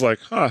 I was like,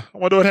 I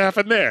wonder what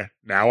happened there.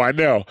 Now I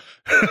know.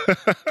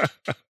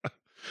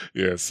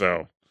 Yeah,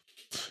 so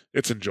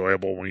it's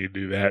enjoyable when you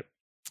do that.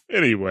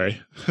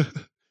 Anyway,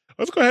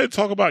 let's go ahead and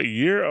talk about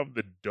Year of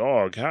the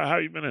Dog. How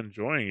have you been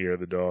enjoying Year of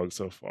the Dog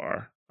so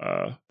far,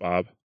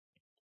 Bob?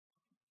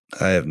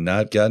 I have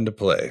not gotten to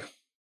play.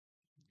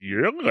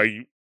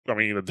 Really? I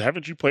mean,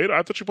 haven't you played?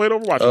 I thought you played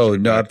Overwatch. Oh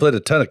no, I played a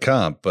ton of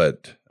comp,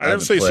 but I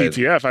didn't say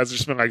CTF. I've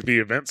just been like the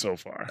event so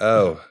far.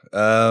 Oh,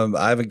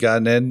 I haven't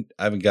gotten in.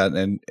 I haven't gotten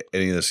in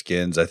any of the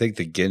skins. I think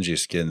the Genji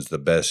skin's the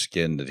best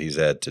skin that he's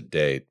had to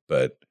date,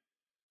 but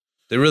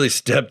they really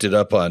stepped it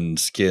up on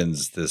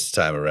skins this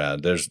time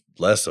around. There's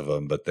less of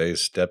them, but they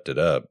stepped it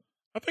up.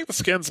 I think the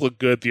skins look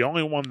good. The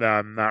only one that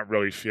I'm not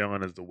really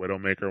feeling is the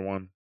Widowmaker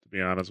one, to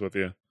be honest with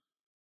you.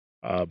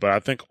 But I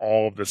think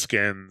all of the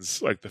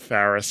skins, like the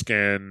Pharah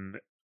skin,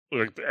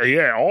 like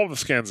all of the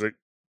skins,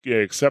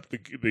 except the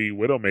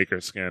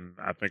Widowmaker skin,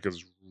 I think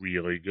is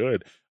really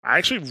good. I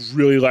actually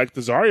really like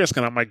the Zarya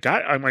skin. I'm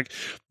like,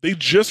 they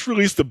just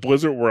released the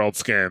Blizzard World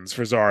skins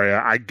for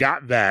Zarya. I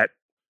got that,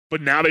 but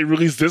now they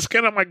released this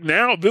skin. I'm like,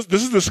 now this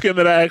is the skin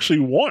that I actually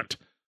want.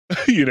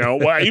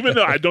 Well, even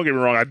though I don't get me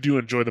wrong, I do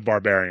enjoy the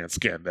Barbarian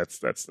skin.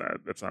 That's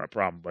not a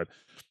problem. But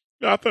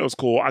I thought it was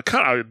cool.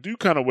 I do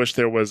kind of wish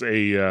there was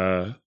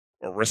a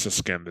Orisa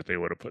skin that they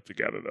would have put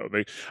together, though.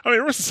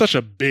 Orisa's such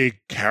a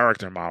big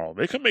character model.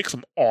 They could make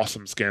some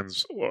awesome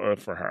skins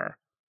for her.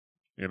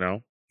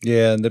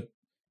 Yeah, and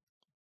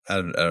I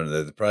don't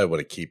know. They probably want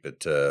to keep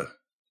it.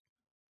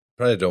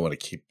 Probably don't want to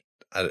keep.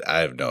 I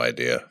have no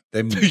idea.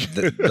 I'm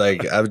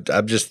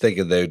just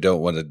thinking they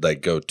don't want to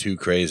go too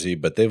crazy,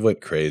 but they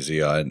went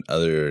crazy on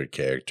other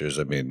characters.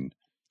 I mean,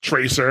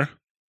 Tracer.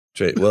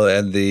 Well,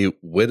 and the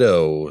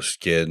Widow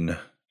skin.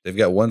 They've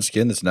got one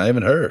skin that's not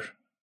even her.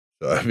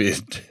 So I mean,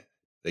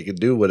 they can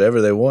do whatever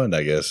they want,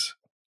 I guess.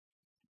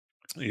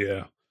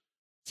 Yeah.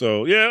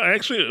 So yeah,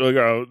 actually,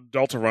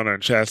 Delta Runner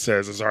in chat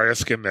says is Zarya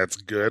skin that's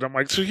good. I'm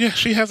like, so yeah,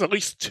 she has at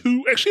least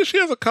two. Actually, she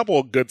has a couple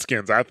of good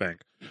skins, I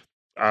think.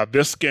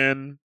 This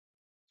skin.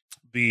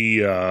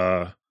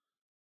 The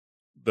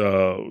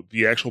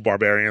actual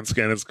Barbarian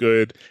skin is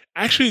good.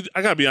 Actually,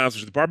 I gotta be honest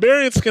with you, the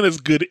Barbarian skin is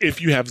good if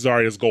you have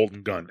Zarya's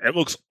golden gun. It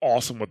looks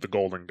awesome with the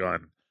golden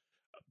gun,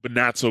 but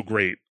not so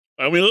great.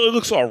 I mean, it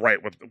looks all right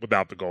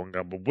without the golden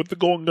gun, but with the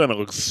golden gun, it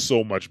looks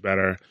so much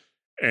better.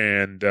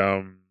 And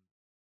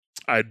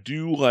I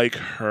do like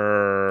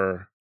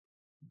her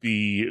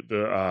the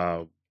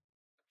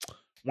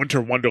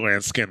Winter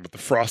Wonderland skin with the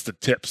frosted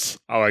tips.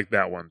 I like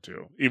that one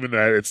too. Even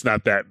though it's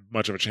not that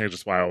much of a change,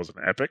 that's why I was an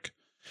epic.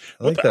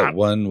 I like that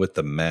one with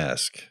the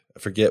mask. I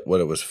forget what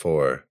it was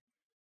for.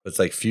 It's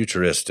like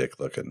futuristic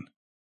looking.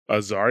 A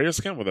Zarya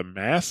skin with a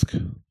mask?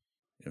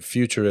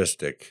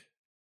 Futuristic.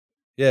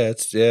 Yeah,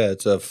 it's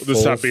a full, the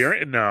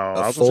Siberian? No,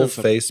 a full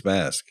face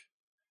mask.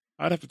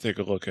 I'd have to take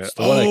a look at.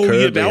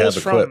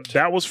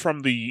 That was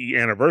from the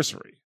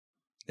anniversary.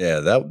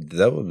 Yeah,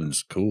 that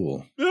one's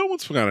cool. That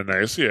one's kind of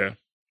nice. Yeah.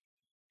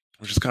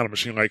 Which is kind of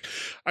machine-like.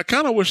 I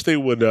kind of wish they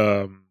would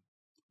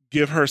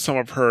give her some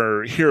of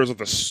her Heroes of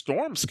the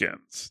Storm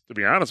skins, to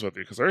be honest with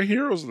you, because her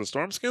Heroes of the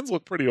Storm skins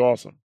look pretty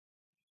awesome.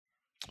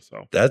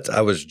 So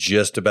I was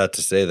just about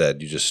to say that.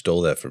 You just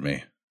stole that from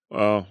me.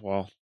 Oh,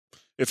 well,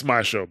 it's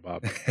my show,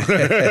 Bob.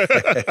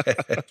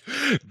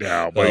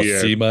 No, but I'll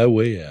see my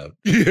way out.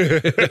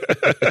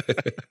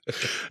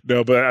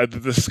 No,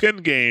 but the skin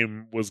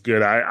game was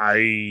good.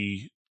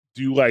 I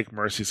do like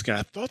Mercy's skin.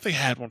 I thought they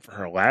had one for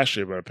her last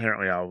year, but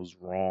apparently I was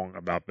wrong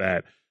about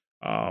that.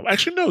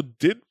 Actually, no.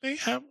 Did they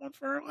have one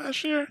for her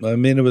last year? I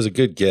mean, it was a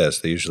good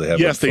guess. They usually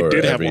have one for every event. Yes,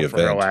 they did have one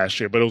for her last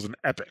year, but it was an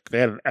epic. They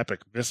had an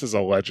epic. This is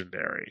a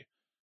legendary.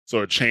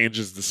 So it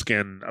changes the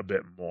skin a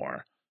bit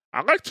more.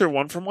 I liked her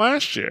one from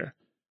last year.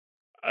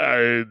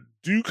 I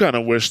do kind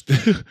of wish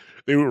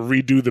they would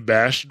redo the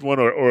Bastion one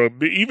or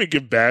even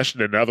give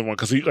Bastion another one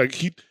because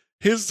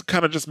his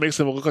kind of just makes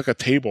him look like a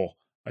table.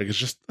 Like it's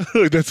just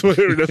that's what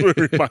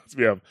it reminds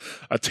me of.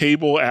 A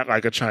table at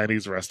like a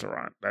Chinese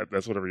restaurant.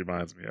 That's what it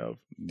reminds me of.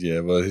 Yeah,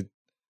 well,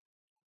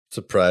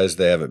 surprised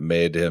they haven't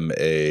made him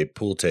a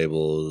pool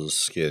table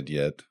skin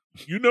yet.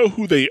 You know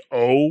who they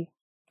owe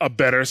a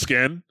better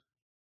skin?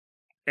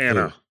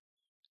 Anna.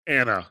 Who?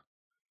 Anna.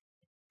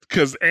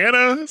 Because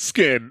Anna's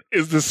skin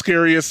is the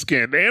scariest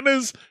skin.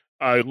 Anna's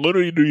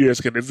Lunar New Year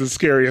skin is the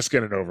scariest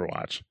skin in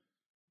Overwatch.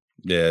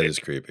 Yeah, it is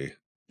creepy.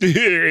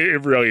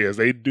 It really is.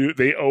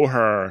 They owe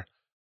her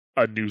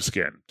a new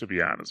skin, to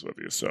be honest with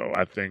you. So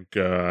I think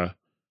that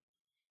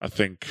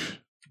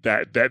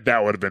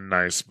would have been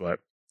nice, but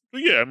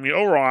yeah, I mean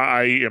overall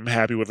I am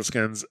happy with the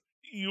skins.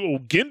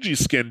 Genji's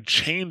skin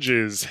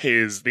changes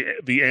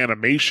the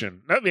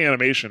animation, not the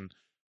animation,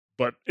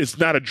 but it's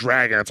not a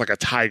dragon, it's like a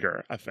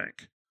tiger, I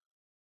think.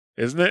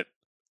 Isn't it?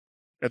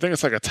 I think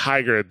it's like a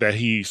tiger that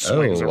he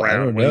swings around. I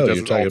don't know.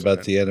 You're talking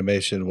about the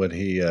animation when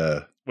he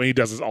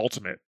does his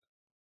ultimate.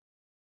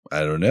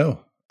 I don't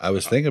know. I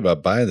was thinking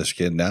about buying the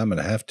skin. Now I'm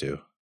going to have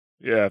to.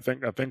 Yeah, I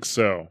think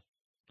so.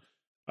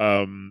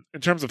 In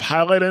terms of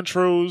highlight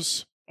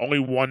intros, only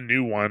one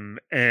new one,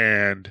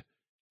 and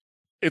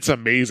it's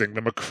amazing.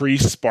 The McCree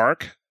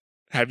Spark.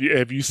 Have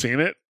you seen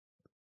it?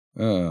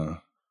 No,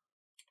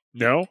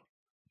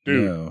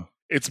 dude. No.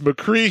 It's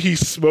McCree. He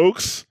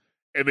smokes,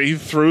 and then he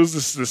throws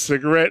the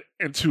cigarette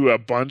into a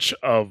bunch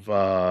of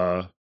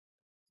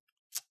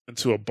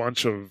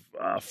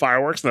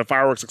fireworks, and the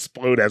fireworks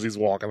explode as he's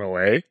walking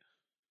away.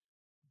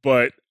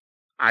 But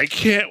I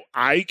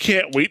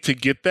can't wait to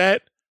get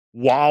that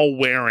while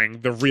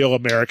wearing the real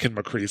American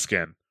McCree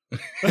skin.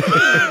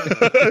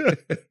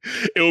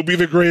 It will be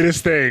the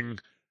greatest thing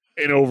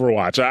in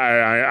Overwatch.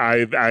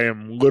 I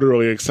am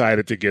literally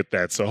excited to get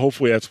that. So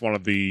hopefully that's one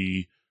of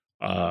the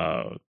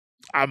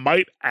I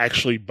might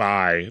actually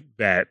buy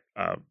that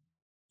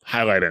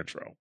highlight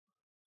intro.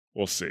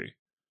 We'll see.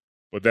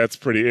 But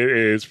it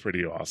is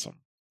pretty awesome.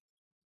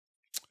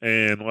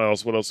 And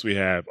what else we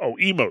have? Oh,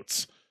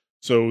 emotes.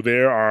 So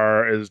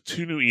there is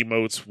 2 new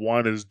emotes.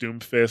 One is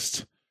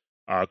Doomfist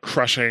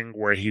crushing,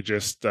 where he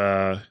just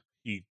what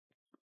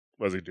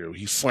does he do?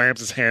 He slams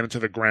his hand into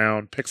the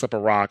ground, picks up a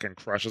rock, and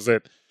crushes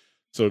it.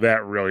 So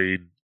that really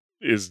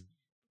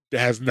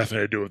has nothing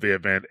to do with the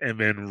event. And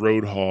then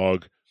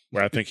Roadhog,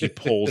 where I think he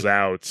pulls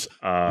out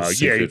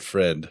secret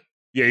friend.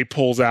 Yeah, he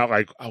pulls out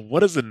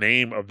what is the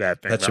name of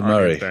that thing?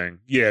 Pachimari thing.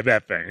 Yeah,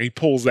 that thing. He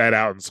pulls that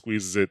out and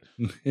squeezes it.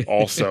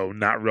 Also,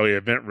 not really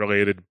event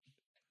related.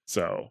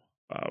 So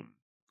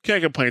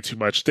can't complain too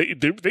much. They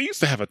used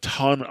to have a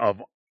ton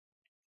of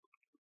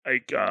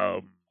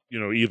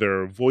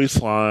either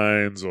voice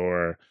lines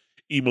or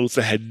emotes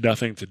that had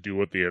nothing to do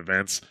with the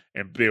events,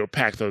 and they would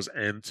pack those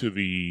into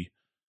the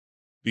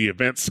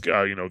events,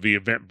 the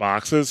event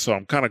boxes. So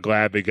I'm kind of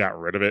glad they got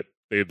rid of it.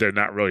 They're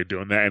not really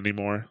doing that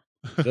anymore.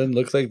 Doesn't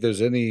look like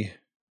there's any,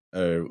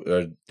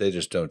 or they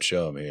just don't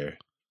show them here.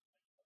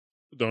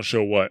 Don't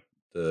show what?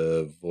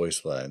 The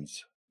voice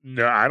lines.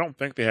 No, I don't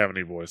think they have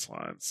any voice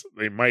lines.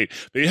 They might.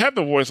 They have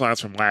the voice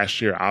lines from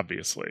last year,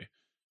 obviously,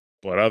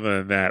 but other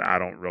than that, I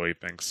don't really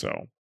think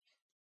so.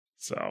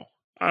 So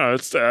I don't know.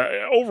 It's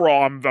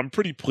overall, I'm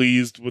pretty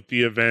pleased with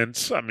the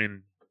event. I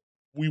mean,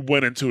 we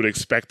went into it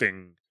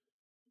expecting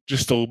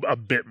just a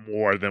bit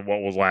more than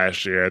what was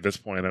last year. At this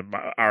point,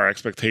 our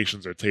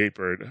expectations are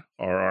tapered,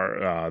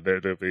 or they're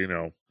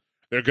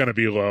going to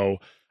be low.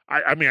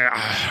 I mean,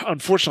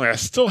 unfortunately, I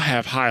still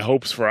have high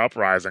hopes for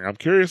Uprising. I'm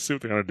curious to see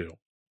what they're going to do.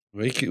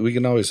 We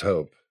can always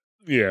hope.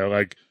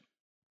 Yeah,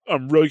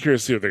 I'm really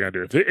curious to see what they're going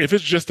to do. If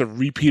it's just a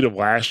repeat of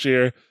last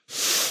year,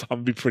 I'm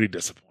going to be pretty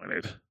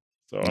disappointed.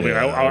 So, I mean,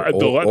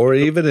 or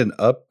even an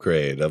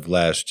upgrade of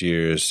last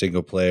year's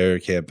single player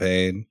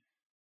campaign,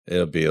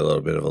 it'll be a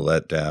little bit of a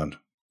letdown.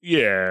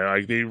 Yeah,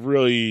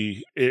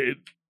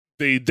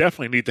 they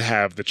definitely need to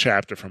have the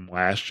chapter from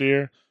last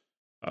year,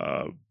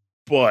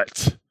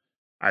 but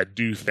I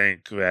do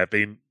think that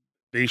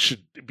they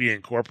should be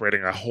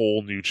incorporating a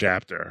whole new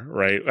chapter,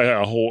 right?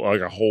 A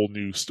whole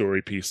new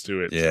story piece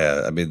to it.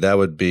 Yeah, I mean that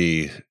would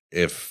be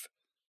if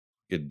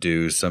you could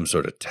do some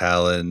sort of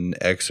Talon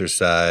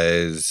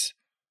exercise.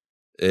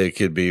 It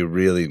could be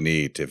really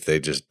neat if they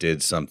just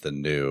did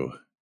something new.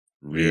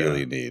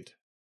 Really neat.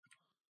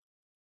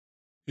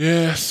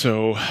 Yeah,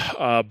 so,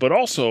 but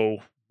also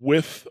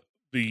with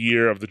the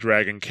Year of the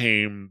Dragon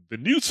came the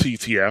new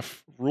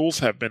CTF. Rules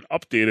have been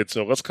updated,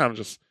 so let's kind of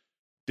just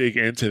dig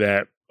into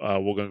that.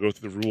 We're going to go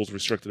through the rules,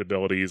 restricted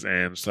abilities,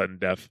 and sudden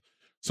death.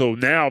 So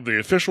now the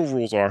official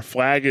rules are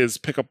flag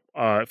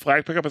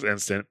pickup is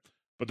instant,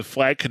 but the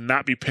flag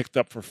cannot be picked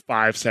up for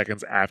 5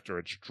 seconds after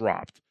it's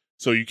dropped.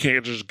 So you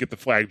can't just get the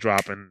flag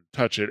drop and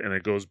touch it and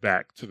it goes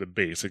back to the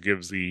base. It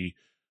gives the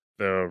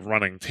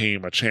running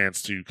team a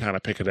chance to kind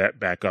of pick it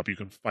back up. You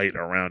can fight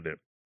around it.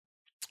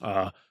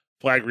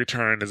 Flag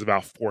return is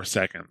about 4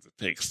 seconds it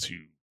takes to,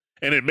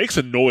 and it makes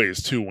a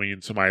noise too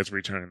when somebody's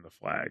returning the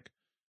flag.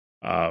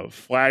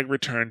 Flag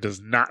return does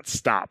not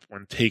stop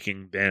when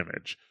taking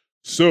damage.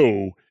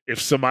 So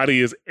if somebody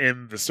is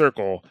in the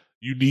circle,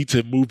 you need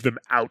to move them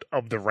out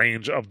of the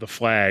range of the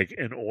flag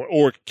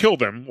or kill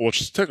them,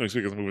 which technically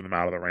speaking is moving them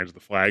out of the range of the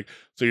flag.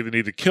 So you either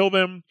need to kill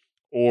them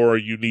or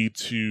you need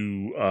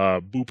to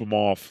boop them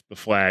off the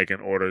flag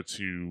in order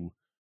to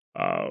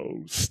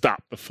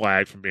stop the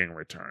flag from being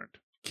returned.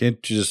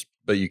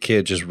 But you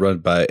can't just run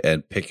by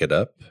and pick it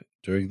up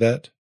during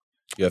that?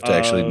 You have to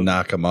actually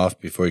knock them off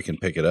before you can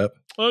pick it up?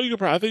 Well, you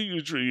can I think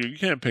you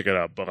can't pick it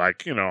up, but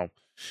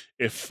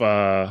if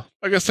I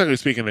guess technically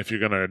speaking, if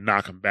you're gonna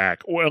knock them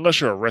back, or unless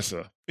you're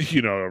Orisa,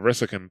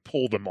 Orisa can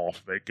pull them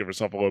off. They give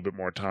herself a little bit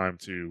more time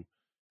to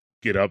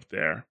get up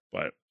there.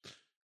 But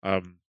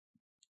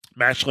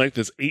match length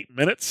is 8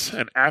 minutes,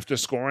 and after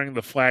scoring,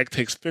 the flag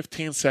takes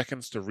 15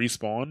 seconds to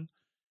respawn,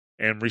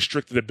 and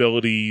restricted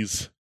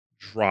abilities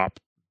drop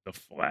the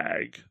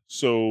flag.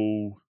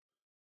 So,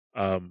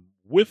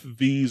 with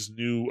these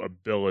new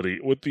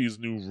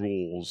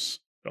rules,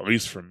 at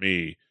least for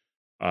me,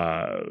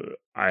 I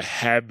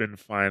have been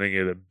finding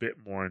it a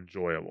bit more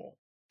enjoyable,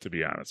 to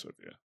be honest with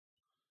you.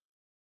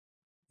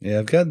 Yeah,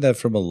 I've gotten that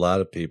from a lot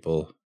of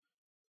people.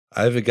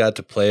 I haven't got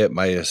to play it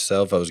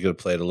myself. I was going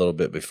to play it a little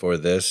bit before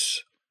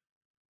this,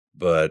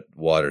 but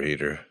water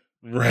heater.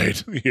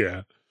 Right,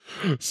 yeah.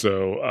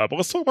 So, but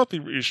let's talk about the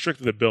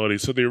restricted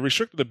abilities. So the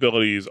restricted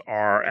abilities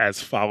are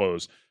as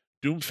follows.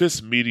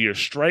 Doomfist Meteor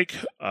Strike,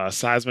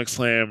 Seismic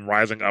Slam,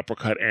 Rising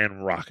Uppercut,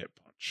 and Rocket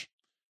Punch.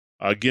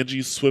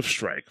 Genji's Swift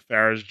Strike,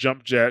 Pharah's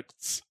Jump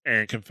Jets,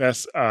 and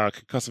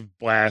Concussive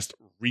Blast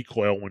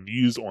recoil when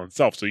used on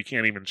self, so you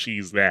can't even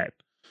cheese that.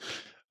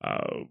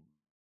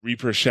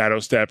 Reaper Shadow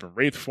Step and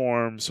Wraith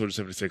Form, Soldier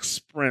 76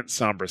 Sprint,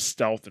 Sombra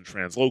Stealth and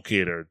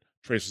Translocator,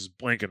 Tracer's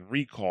Blink and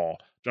Recall,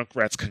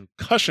 Junkrat's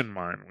Concussion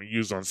Mine when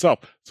used on self,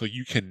 so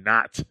you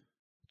cannot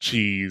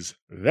cheese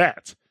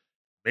that.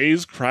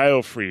 Maze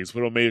Cryo Freeze,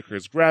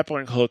 Widowmaker's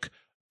Grappling Hook,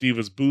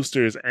 Diva's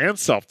Boosters and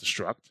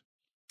Self-Destruct,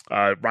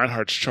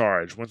 Reinhardt's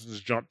Charge, Winston's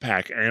Jump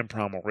Pack and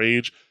Primal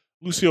Rage,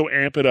 Lucio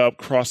Amp It Up,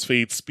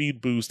 Crossfade, Speed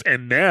Boost,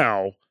 and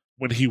now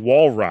when he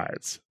wall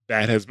rides,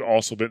 that's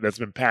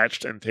been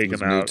patched and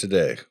taken out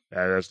today.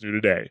 That's new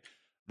today.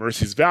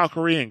 Mercy's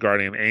Valkyrie and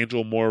Guardian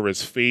Angel,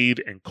 Moira's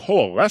Fade and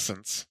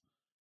Coalescence,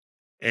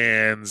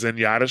 and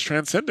Zenyatta's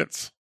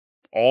Transcendence.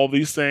 All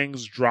these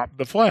things drop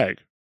the flag.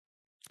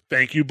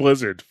 Thank you,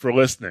 Blizzard, for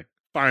listening.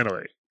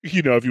 Finally,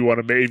 if you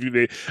want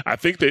to I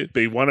think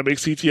they want to make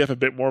CTF a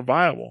bit more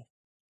viable,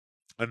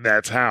 and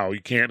that's how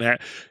you can't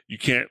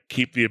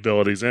keep the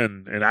abilities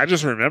in. And I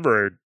just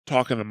remember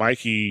talking to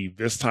Mikey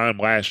this time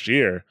last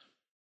year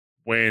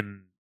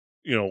when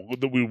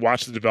we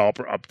watched the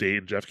developer update,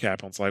 and Jeff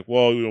Kaplan's like,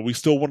 well, we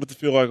still want it to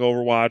feel like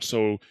Overwatch,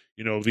 so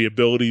the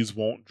abilities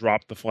won't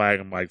drop the flag.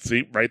 I'm like,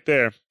 see, right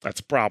there,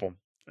 that's a problem.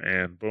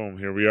 And boom,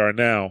 here we are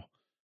now,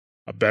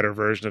 a better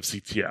version of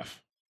CTF.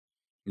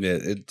 Yeah,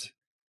 it's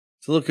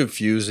a little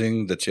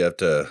confusing that you have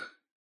to,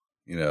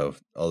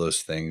 all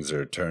those things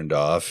are turned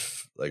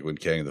off, like when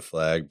carrying the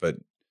flag, but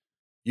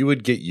you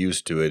would get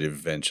used to it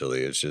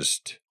eventually. It's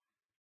just,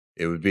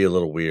 it would be a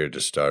little weird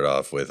to start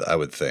off with, I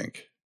would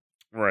think.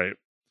 Right.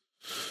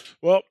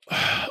 Well,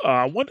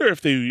 I wonder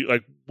if they,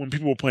 like, when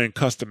people were playing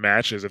custom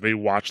matches, if they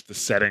watched the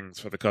settings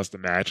for the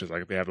custom matches,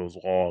 like if they have those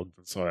logged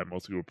and saw that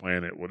most people were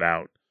playing it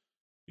without,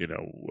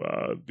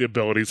 the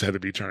abilities had to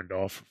be turned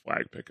off for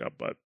flag pickup,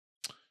 but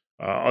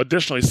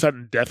additionally,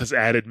 sudden death has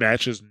added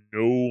matches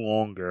no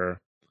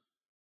longer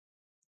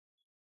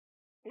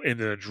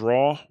in a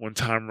draw when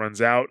time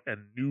runs out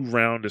and new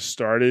round is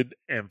started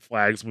and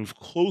flags move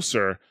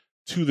closer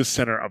to the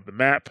center of the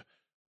map.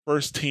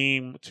 First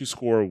team to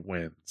score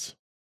wins.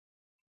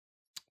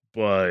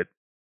 But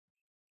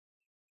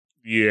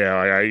yeah,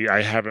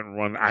 I haven't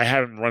run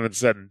in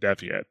sudden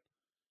death yet.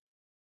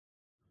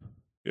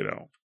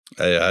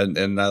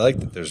 And I like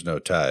that there's no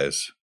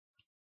ties.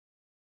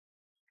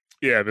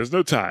 Yeah, there's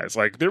no ties.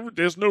 Like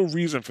there's no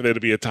reason for there to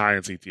be a tie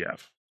in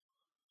CTF.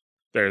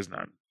 There's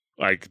none.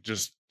 Like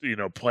just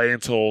play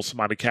until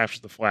somebody captures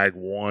the flag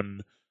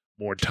one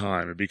more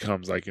time. It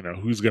becomes like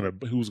who's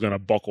gonna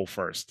buckle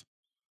first.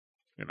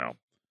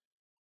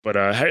 But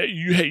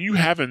you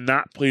haven't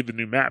not played the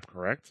new map,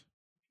 correct?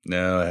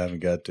 No, I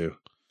haven't got to.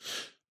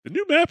 The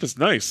new map is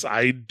nice.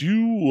 I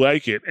do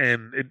like it,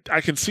 and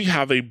I can see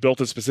how they built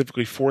it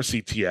specifically for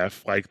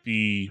CTF. Like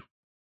the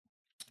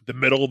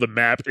middle of the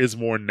map is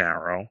more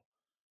narrow.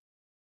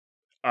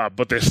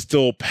 But there's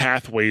still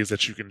pathways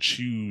that you can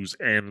choose,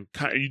 and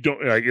you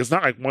don't like. It's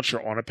not like once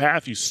you're on a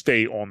path, you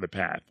stay on the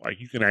path. Like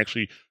you can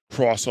actually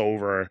cross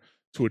over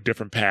to a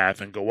different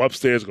path and go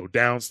upstairs, go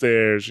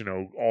downstairs.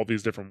 All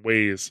these different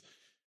ways.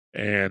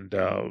 And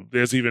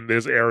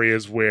there's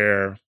areas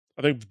where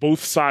I think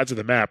both sides of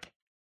the map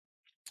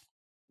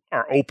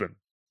are open,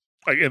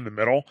 like in the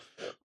middle.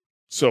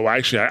 So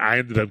actually, I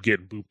ended up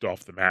getting booped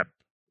off the map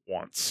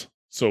once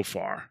so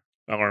far.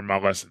 I learned my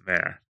lesson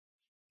there.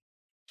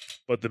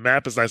 But the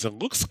map is nice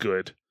and looks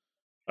good,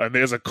 and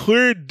there's a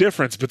clear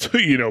difference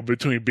between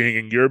being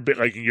in your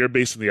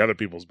base and the other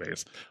people's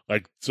base.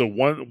 Like so,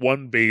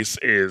 one base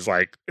is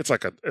like it's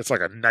like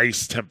a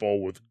nice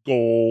temple with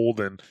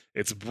gold and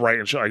it's bright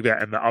and shit like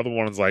that, and the other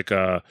one is like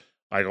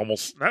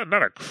almost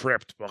not a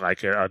crypt, but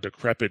like a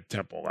decrepit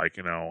temple. Like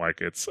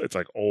it's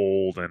like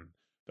old and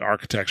the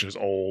architecture is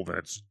old and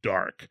it's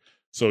dark.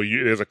 So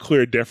there's a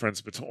clear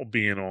difference between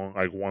being on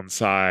like one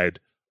side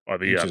or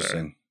the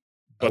other.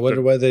 I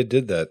wonder why they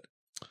did that.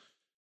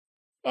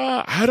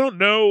 I don't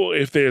know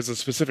if there's a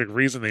specific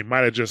reason. They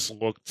might have just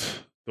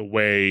looked the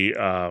way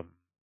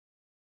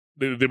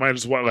they might have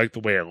just like the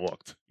way it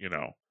looked,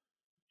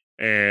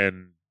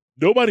 And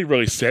nobody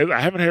really said. I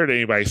haven't heard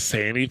anybody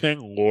say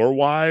anything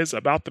lore-wise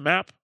about the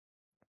map.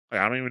 Like,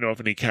 I don't even know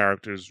if any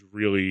characters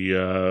really,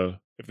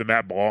 if the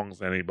map belongs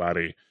to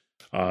anybody.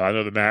 I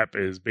know the map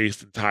is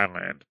based in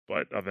Thailand,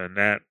 but other than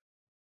that,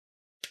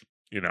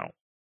 I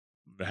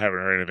haven't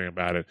heard anything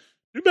about it.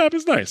 New map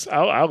is nice.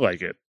 I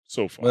like it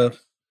so far. Well,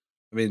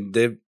 I mean,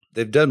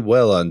 they've done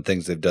well on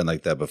things they've done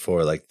like that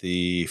before. Like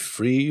the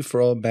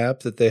free-for-all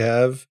map that they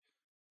have,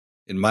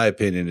 in my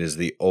opinion, is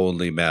the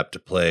only map to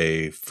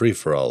play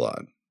free-for-all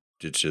on.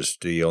 It's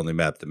just the only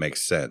map that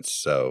makes sense.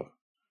 So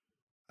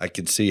I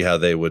can see how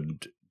they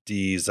would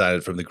design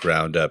it from the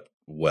ground up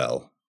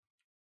well.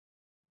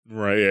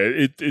 Right.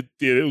 Yeah.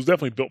 It was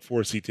definitely built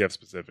for CTF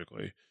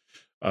specifically.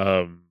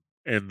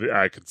 And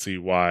I can see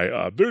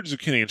why. Beard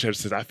Zucchini in chat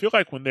says, I feel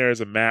like when there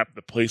is a map,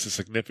 the place is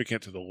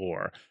significant to the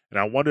lore. And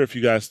I wonder if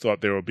you guys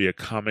thought there would be a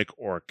comic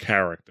or a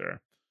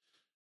character.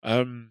 I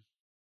don't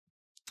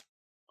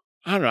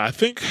know. I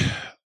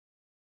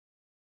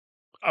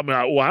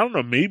don't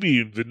know.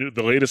 Maybe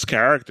the latest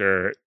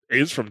character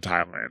is from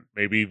Thailand.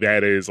 Maybe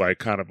that is like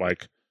kind of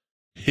like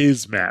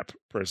his map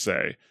per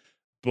se.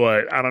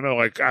 But I don't know,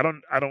 like I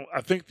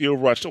think the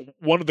Overwatch,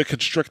 one of the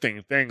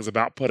constricting things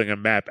about putting a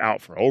map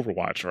out for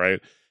Overwatch,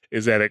 right,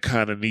 is that it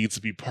kind of needs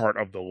to be part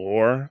of the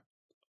lore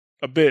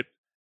a bit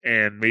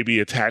and maybe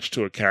attached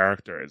to a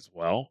character as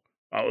well.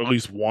 At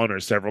least one or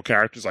several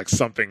characters, like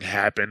something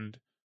happened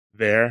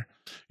there.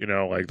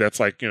 Like that's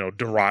like,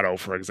 Dorado,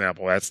 for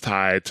example, that's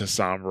tied to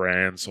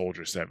Sombra and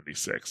Soldier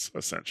 76,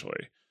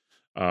 essentially.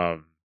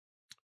 And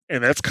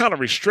that's kind of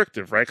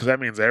restrictive, right? Because that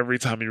means every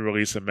time you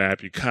release a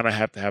map, you kind of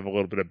have to have a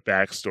little bit of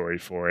backstory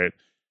for it.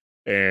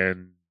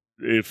 And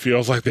it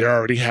feels like they're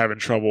already having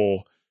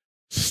trouble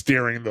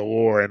steering the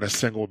lore in a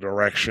single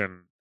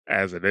direction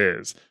as it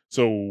is.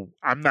 So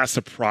I'm not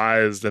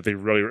surprised that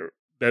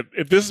that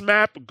if this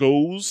map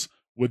goes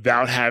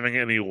without having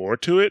any lore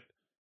to it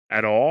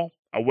at all,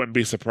 I wouldn't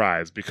be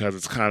surprised, because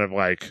it's kind of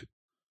like,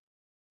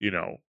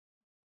 it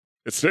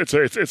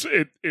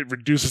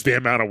reduces the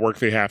amount of work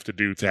they have to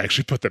do to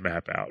actually put the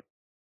map out.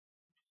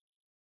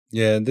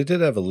 Yeah, and they did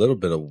have a little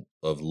bit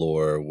of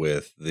lore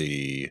with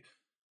the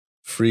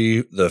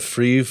free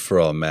for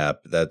all map.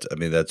 That's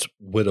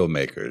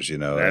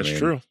Widowmakers, That's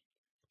true.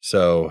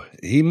 So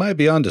he might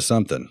be onto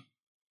something.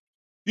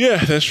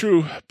 Yeah, that's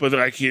true. But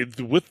like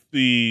with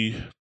the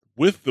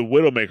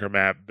Widowmaker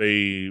map,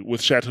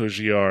 with Chateau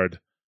Giard,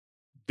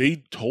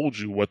 they told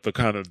you what the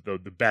kind of the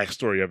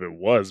backstory of it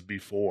was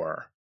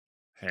beforehand.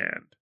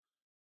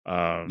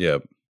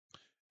 Yep.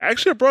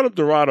 Actually, I brought up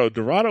Dorado.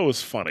 Dorado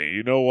is funny.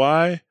 You know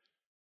why?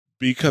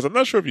 Because I'm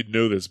not sure if you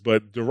know this,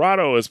 but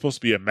Dorado is supposed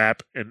to be a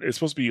map, and it's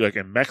supposed to be like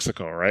in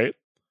Mexico, right?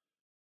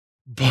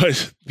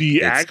 But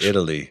it's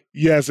Italy.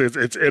 Yes,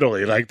 it's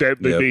Italy. Like that,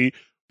 yep.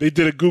 They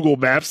did a Google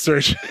Maps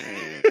search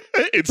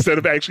instead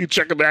of actually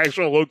checking the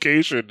actual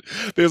location.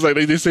 There's like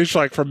they searched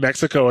like from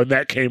Mexico, and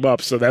that came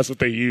up, so that's what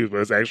they used. But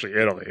it's actually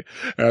Italy.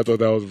 And I thought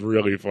that was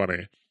really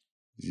funny.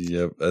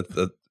 Yep.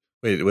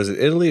 Wait, was it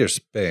Italy or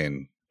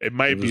Spain? It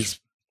might be.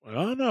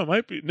 Oh no, it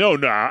might be. No,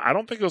 I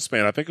don't think it was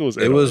Spain. I think it was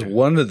Italy. It was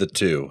one of the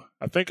two.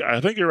 I think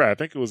you're right. I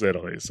think it was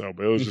Italy. So,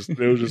 but it was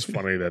just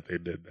funny that they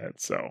did that.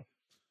 So,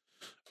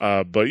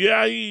 but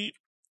yeah, I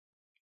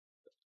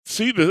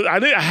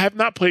have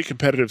not played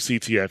competitive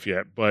CTF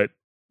yet, but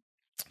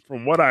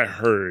from what I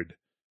heard,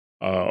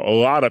 a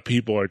lot of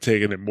people are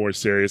taking it more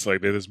serious.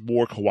 Like there's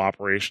more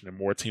cooperation and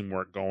more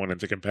teamwork going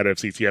into competitive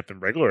CTF than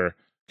regular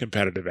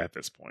competitive at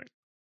this point.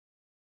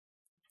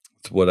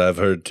 That's what I've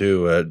heard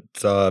too. I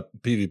saw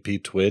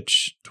PvP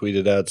Twitch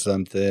tweeted out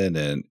something,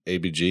 and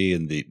ABG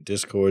in the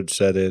Discord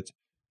said it.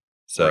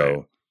 So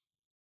right.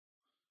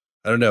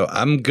 I don't know.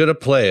 I'm gonna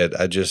play it.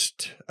 I've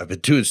been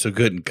doing so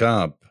good in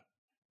comp.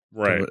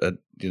 Right. I've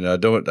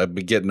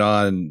been getting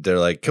on. They're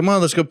like, "Come on,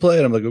 let's go play."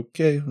 And I'm like,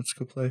 "Okay, let's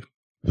go play."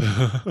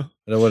 I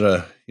want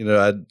to,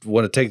 I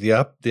want to take the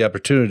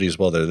opportunities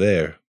while they're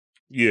there.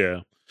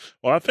 Yeah.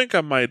 Well, I think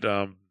I might.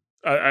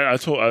 I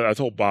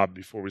told Bob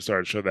before we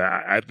started the show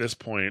that at this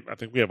point, I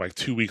think we have like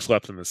 2 weeks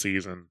left in the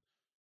season,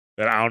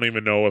 that I don't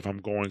even know if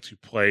I'm going to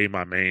play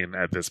my main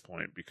at this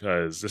point,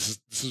 because this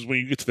is when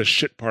you get to the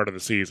shit part of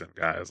the season,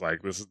 guys.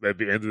 Like this is at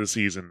the end of the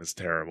season is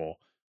terrible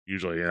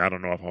usually, and I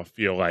don't know if I'll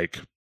feel like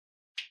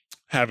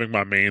having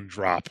my main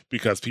drop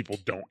because people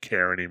don't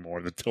care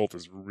anymore. The tilt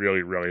is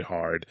really, really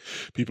hard.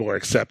 People are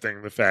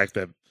accepting the fact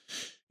that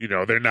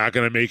they're not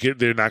going to make it.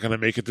 They're not going to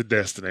make it to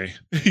Destiny.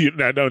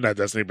 No, not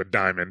Destiny, but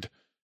Diamond.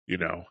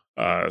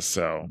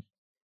 So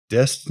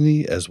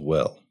Destiny as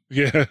well.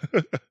 Yeah.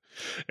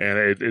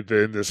 And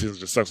this season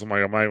just sucks. I'm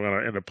like, I might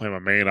want to end up playing my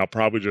main. I'll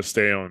probably just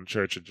stay on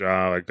Church of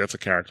Jah. Like that's a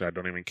character I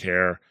don't even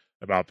care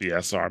about the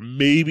SR.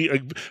 Maybe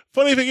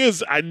funny thing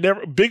is,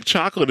 Big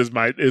Chocolate is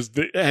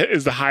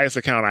the highest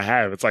account I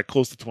have. It's like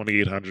close to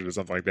 2,800 or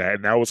something like that.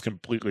 And that was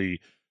completely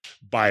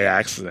by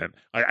accident.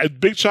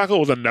 Big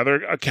Chocolate was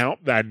another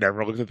account that I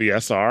never looked at the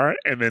SR,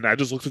 and then I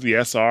just looked at the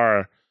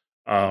SR.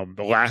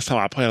 The last time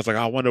I played, I was like,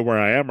 I wonder where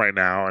I am right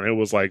now, and it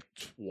was like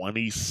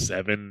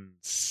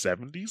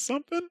 2770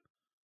 something.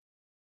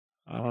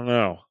 I don't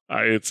know.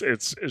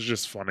 It's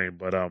just funny,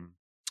 but I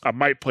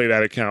might play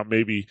that account,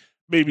 maybe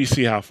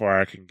see how far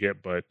I can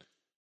get. But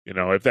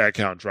if that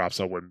account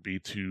drops, I wouldn't be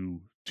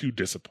too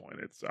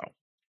disappointed. So,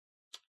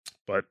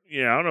 but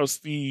yeah, I don't know. It's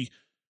the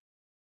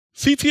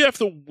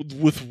CTF,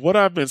 with what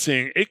I've been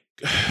seeing,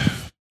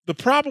 the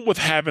problem with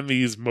having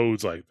these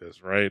modes like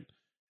this, right,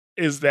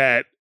 is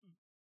that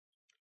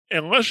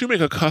unless you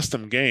make a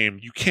custom game,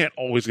 you can't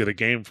always get a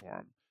game for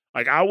them.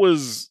 Like I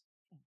was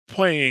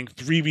playing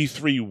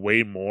 3v3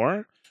 way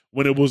more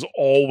when it was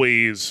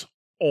always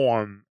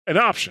on an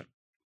option.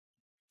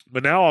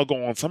 But now I'll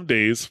go on some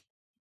days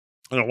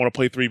and I want to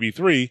play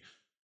 3v3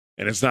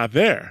 and it's not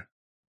there.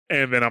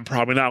 And then I'm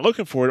probably not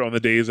looking for it on the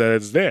days that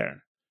it's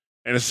there.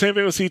 And the same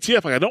thing with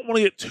CTF. Like I don't want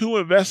to get too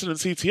invested in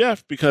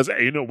CTF because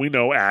we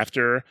know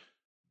after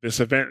this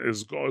event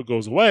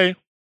goes away,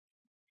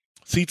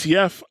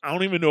 CTF, I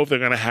don't even know if they're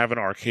going to have an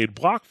arcade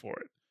block for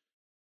it.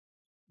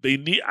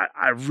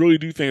 I really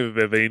do think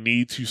that they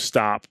need to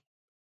stop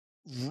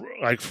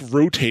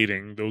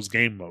rotating those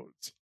game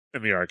modes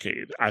in the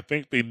arcade. I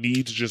think they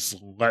need to just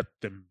let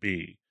them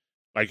be.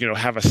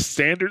 Have a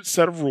standard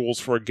set of rules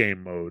for a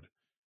game mode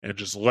and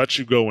just lets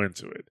you go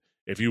into it.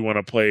 If you want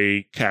to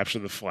play capture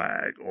the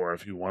flag, or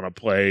if you want to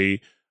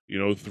play,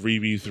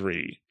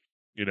 3v3,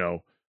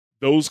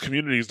 those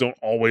communities don't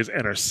always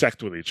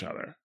intersect with each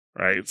other,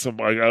 right? Some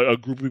like a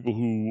group of people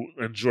who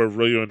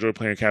really enjoy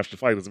playing capture the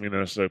flag doesn't mean they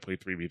necessarily play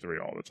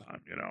 3v3 all the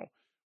time,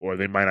 or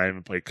they might not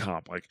even play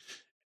comp. Like,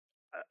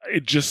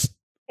 it just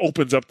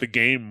opens up the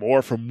game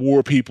more for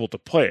more people to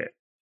play it.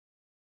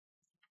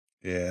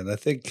 Yeah, and I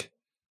think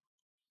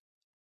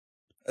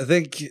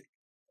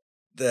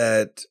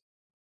that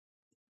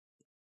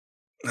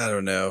I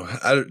don't know.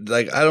 I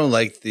don't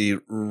like the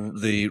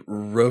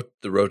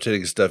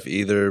rotating stuff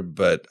either,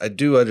 but I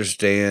do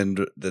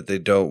understand that they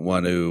don't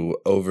want to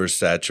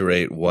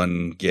oversaturate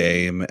one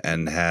game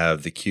and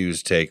have the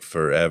queues take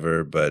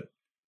forever. But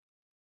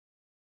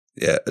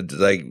yeah,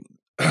 like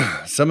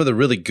some of the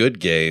really good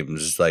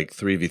games, like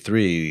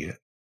 3v3,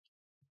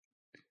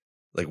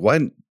 like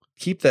why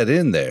keep that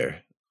in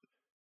there?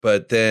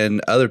 But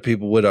then other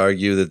people would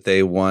argue that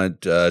they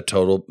want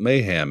Total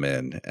Mayhem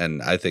in,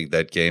 and I think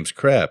that game's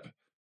crap.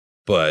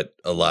 But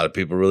a lot of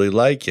people really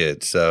like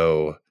it,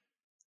 so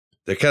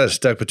they're kind of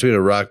stuck between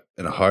a rock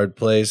and a hard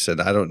place,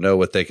 and I don't know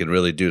what they can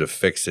really do to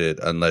fix it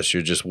unless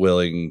you're just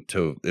willing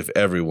to, if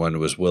everyone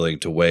was willing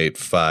to wait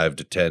 5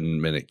 to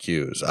 10 minute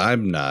queues.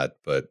 I'm not,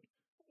 but...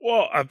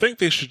 Well, I think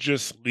they should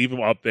just leave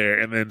them up there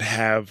and then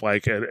have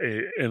like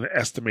an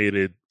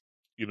estimated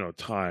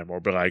time, or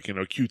be like,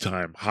 queue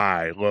time,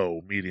 high,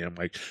 low, medium,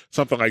 like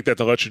something like that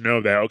to let you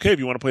know that, okay, if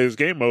you want to play this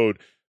game mode,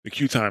 the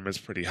queue time is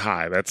pretty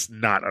high. That's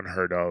not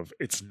unheard of.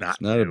 It's not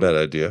a bad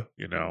idea.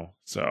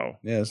 So.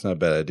 Yeah, it's not a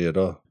bad idea at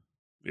all.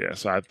 Yeah,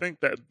 so I think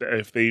that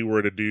if they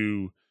were to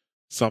do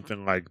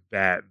something like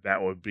that,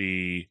 that would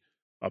be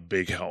a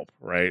big help,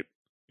 right?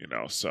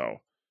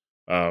 So,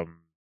 I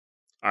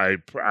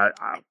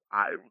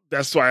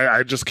that's why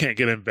I just can't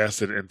get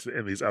invested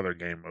in these other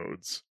game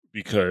modes,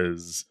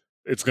 because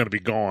it's going to be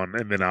gone,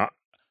 and then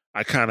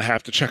I kind of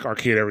have to check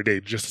arcade every day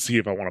just to see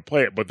if I want to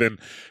play it. But then,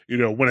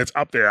 when it's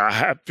up there,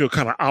 I feel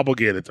kind of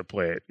obligated to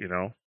play it,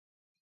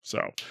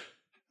 So.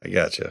 I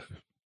gotcha.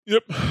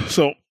 Yep.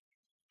 So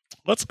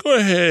let's go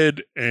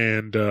ahead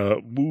and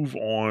move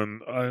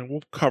on.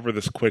 We'll cover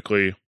this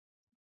quickly.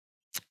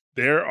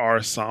 There are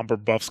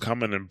Sombra buffs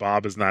coming, and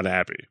Bob is not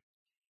happy.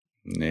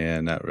 Nah,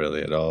 not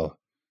really at all.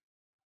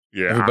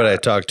 Yeah, everybody I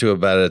talked to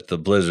about it at the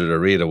Blizzard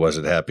Arena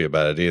wasn't happy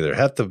about it either.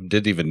 Half of them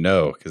didn't even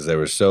know, because they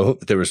were so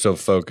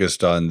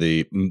focused on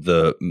the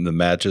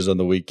matches on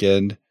the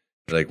weekend.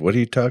 They're like, what are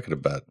you talking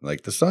about?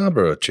 Like, the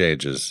Sombra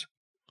changes.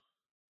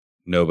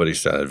 Nobody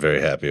sounded very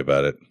happy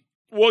about it.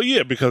 Well,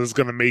 yeah, because it's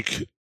going to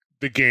make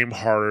the game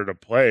harder to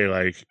play.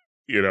 Like,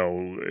 it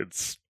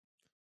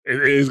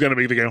is going to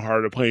make the game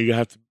harder to play. You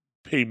have to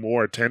pay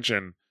more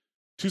attention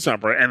to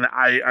Sombra, and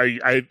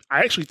I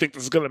actually think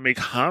this is going to make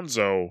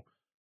Hanzo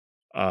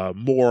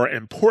more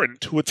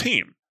important to a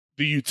team.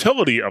 The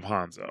utility of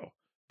Hanzo,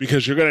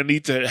 because you're going to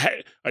need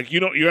to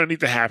you're going to need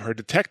to have her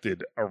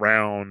detected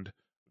around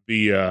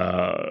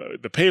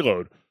the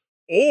payload,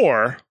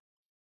 or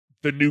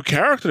the new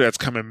character that's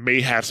coming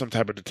may have some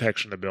type of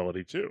detection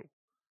ability too.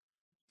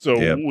 So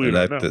yeah, we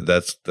don't know.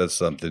 That's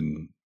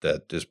something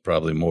that is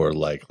probably more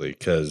likely,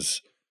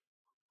 because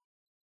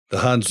the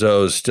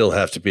Hanzos still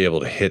have to be able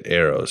to hit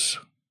arrows.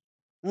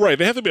 Right,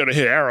 they have to be able to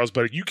hit arrows,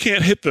 but you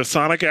can't hit the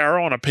sonic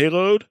arrow on a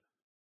payload.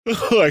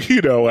 Like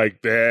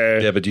that.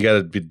 Yeah, but you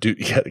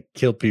gotta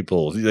kill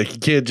people. Like, you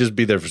can't just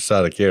be there for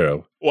sonic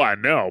arrow. Well, I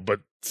know, but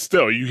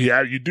still,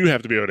 you do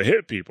have to be able to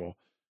hit people.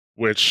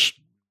 Which,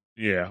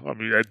 yeah, I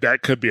mean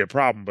that could be a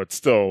problem, but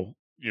still,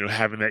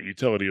 having that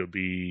utility would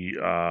be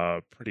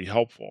pretty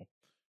helpful.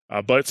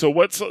 But so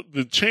what's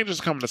the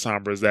changes coming to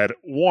Sombra is that,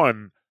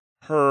 one,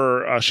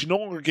 she no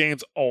longer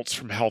gains ults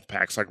from health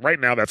packs. Like right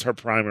now, that's her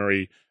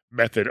primary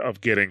method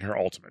of getting her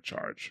ultimate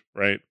charge,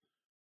 right?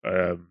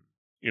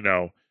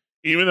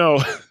 Even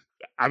though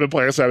I've been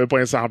playing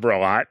Sombra a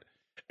lot,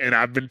 and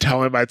I've been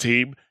telling my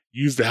team,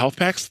 use the health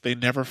packs, they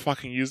never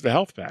fucking use the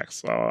health packs.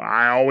 So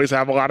I always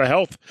have a lot of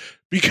health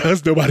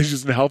because nobody's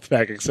using the health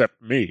pack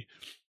except me,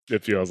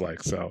 it feels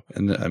like. So,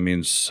 and I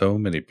mean, so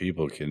many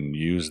people can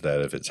use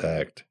that if it's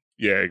hacked.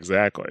 Yeah,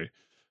 exactly.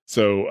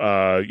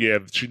 So,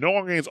 she no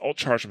longer gains ult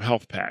charge from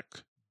health pack,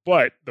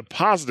 but the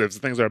positives,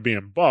 the things that are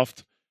being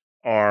buffed,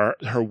 are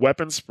her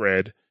weapon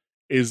spread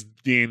is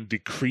being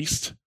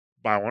decreased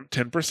by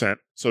 10%.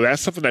 So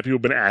that's something that people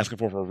have been asking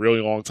for a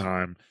really long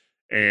time.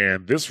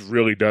 And this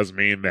really does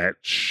mean that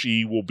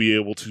she will be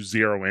able to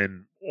zero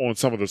in on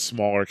some of the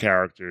smaller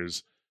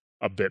characters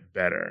a bit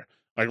better.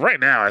 Like right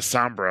now as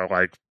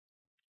Sombra,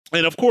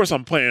 and of course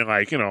I'm playing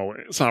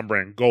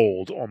Sombra in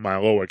gold on my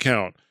low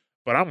account,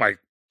 but I'm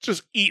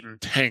just eating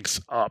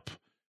tanks up,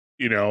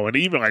 and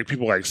even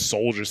people like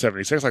Soldier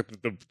 76,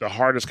 the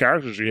hardest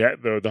characters you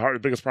had, the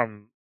biggest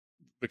problem,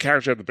 the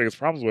characters you have the biggest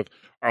problems with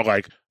are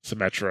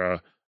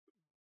Symmetra,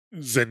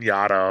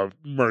 Zenyatta,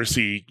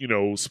 Mercy,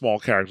 small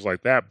characters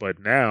like that. But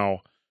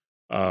now,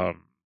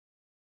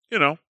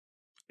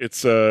 it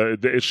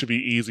should be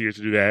easier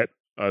to do that.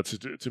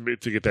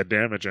 to get that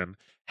damage in.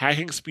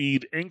 Hacking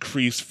speed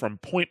increased from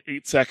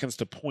 0.8 seconds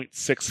to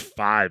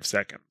 0.65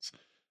 seconds.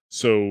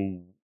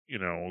 So,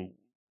 you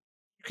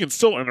can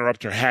still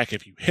interrupt her hack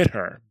if you hit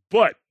her,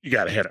 but you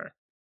got to hit her.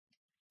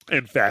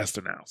 And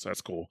faster now, so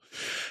that's cool.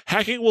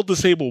 Hacking will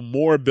disable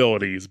more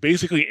abilities.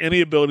 Basically,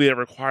 any ability that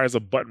requires a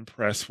button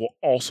press will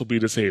also be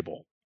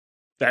disabled.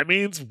 That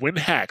means when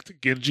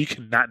hacked, Genji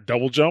cannot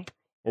double jump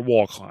or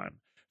wall climb.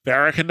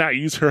 Pharah cannot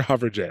use her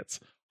hover jets.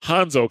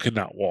 Hanzo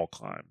cannot wall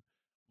climb.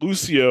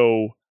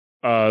 Lucio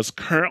his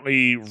current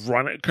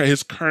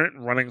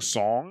running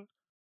song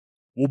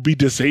will be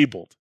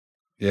disabled.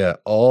 Yeah,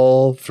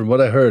 from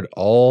what I heard,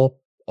 all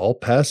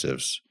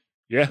passives.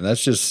 Yeah. And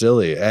that's just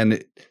silly.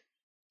 And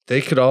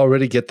they could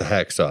already get the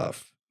hacks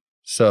off.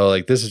 So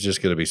like this is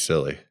just going to be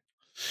silly.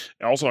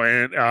 Also,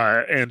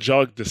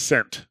 Angelic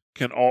Descent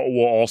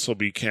will also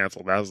be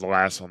canceled. That was the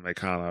last one they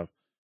kind of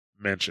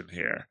mentioned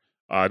here.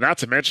 Not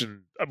to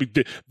mention, I mean,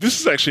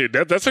 this is actually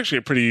that's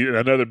actually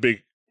another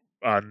big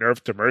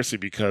nerf to Mercy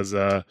because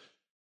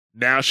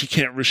now she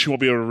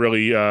won't be able to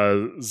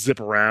really zip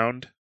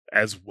around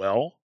as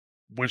well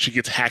when she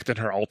gets hacked in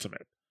her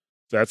ultimate.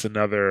 So that's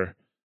another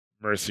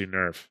Mercy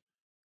nerf,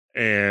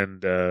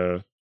 and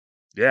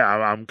yeah,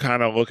 I'm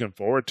kind of looking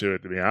forward to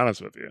it, to be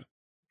honest with you.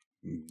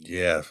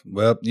 Yeah,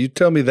 well, you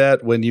tell me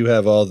that when you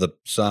have all the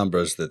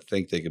Sombras that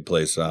think they can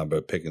play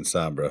Sombra picking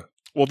Sombra.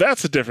 Well,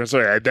 that's the difference. So,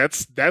 yeah,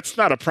 that's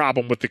not a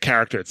problem with the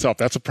character itself.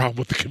 That's a problem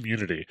with the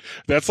community.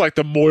 That's like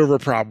the Moira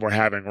problem we're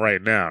having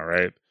right now,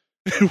 right?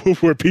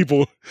 Where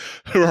people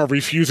are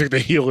refusing to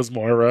heal as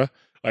Moira.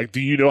 Like,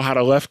 do you know how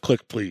to left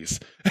click, please?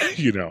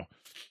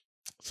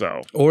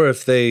 So. Or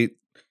if they,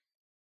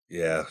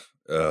 yeah,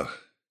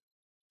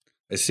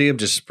 I see them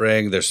just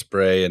spraying their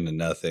spray into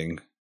nothing.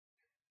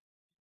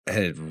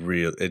 And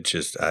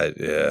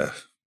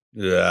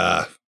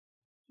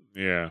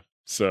yeah.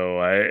 So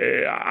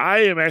I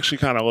am actually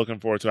kind of looking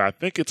forward to it. I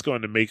think it's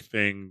going to make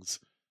things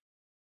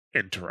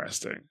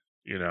interesting.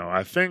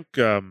 I think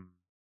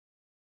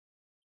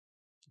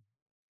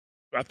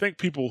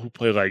people who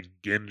play like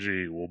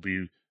Genji will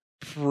be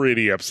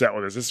pretty upset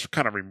with this. This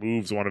kind of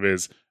removes one of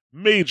his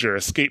major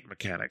escape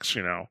mechanics.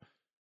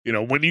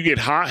 When you get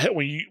hot,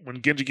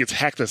 when Genji gets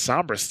hacked as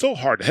Sombra, it's still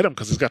hard to hit him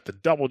because he's got the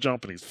double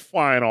jump and he's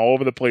flying all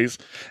over the place.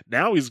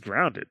 Now he's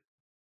grounded.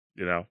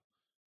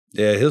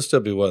 Yeah, he'll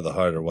still be one of the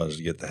harder ones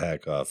to get the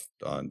hack off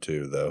on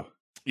too, though.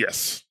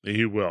 Yes,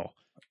 he will.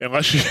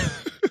 Unless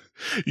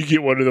you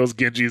get one of those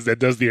Genjis that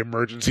does the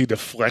emergency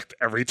deflect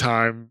every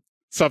time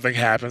something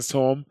happens to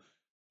him.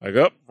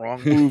 Like,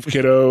 wrong move,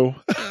 kiddo.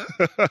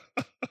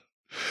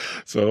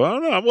 So, I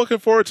don't know. I'm looking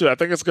forward to it. I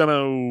think it's going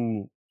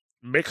to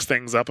mix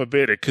things up a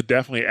bit. It could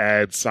definitely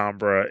add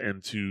Sombra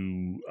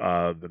into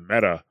the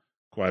meta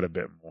quite a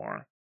bit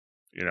more,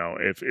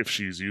 if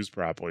she's used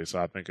properly. So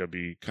I think it'd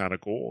be kind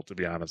of cool, to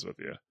be honest with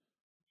you.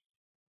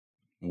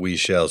 We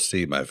shall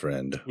see, my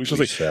friend. We shall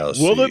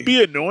see. Will it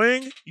be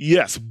annoying?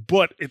 Yes,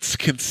 but it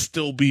can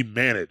still be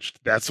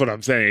managed. That's what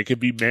I'm saying. It can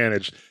be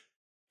managed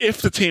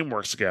if the team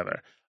works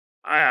together.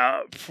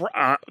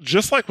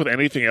 Just like with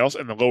anything else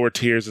in the lower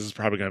tiers, this is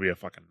probably going to be a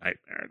fucking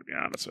nightmare, to be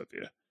honest with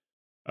you.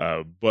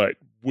 But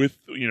with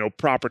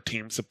proper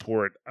team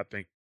support, I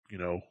think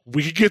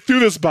we can get through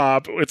this,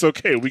 Bob. It's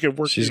okay. We can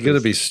work. She's going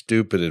to be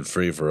stupid and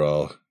free for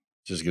all.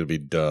 She's going to be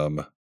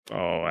dumb.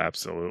 Oh,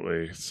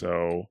 absolutely.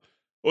 So,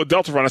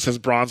 Delta Runner says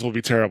bronze will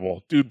be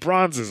terrible. Dude,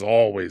 bronze is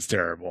always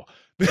terrible.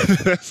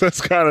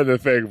 That's kind of the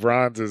thing.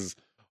 Bronze is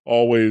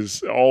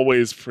always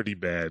pretty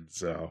bad.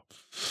 So,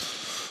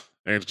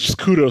 and just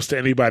kudos to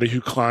anybody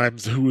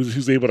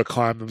who's able to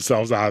climb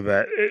themselves out of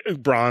that.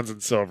 Bronze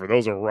and silver,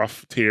 those are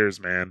rough tiers,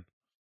 man.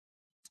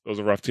 Those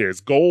are rough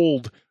tiers.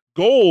 Gold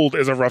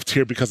is a rough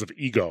tier because of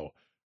ego.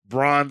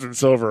 Bronze and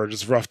silver are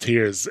just rough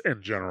tiers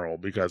in general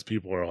because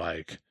people are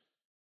like,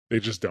 they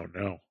just don't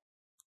know.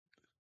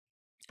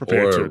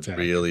 Prepared to attack.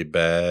 Really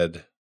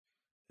bad.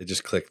 They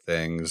just click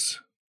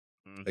things.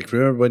 Mm-hmm. Like,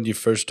 remember when you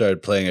first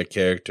started playing a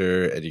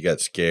character and you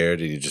got scared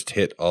and you just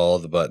hit all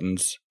the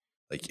buttons?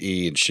 Like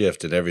E and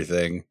shift and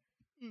everything?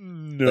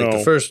 No. Like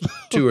the first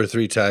 2 or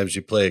 3 times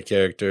you play a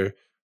character,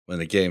 when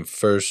the game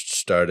first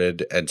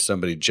started and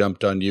somebody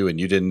jumped on you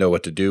and you didn't know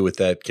what to do with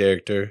that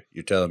character,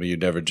 you're telling me you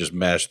never just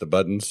mashed the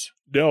buttons?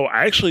 No,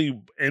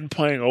 actually, in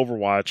playing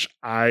Overwatch,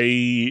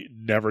 I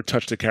never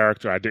touched a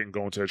character. I didn't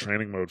go into a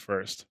training mode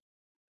first.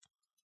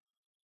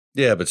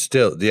 Yeah, but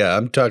still,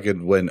 I'm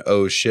talking when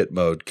oh shit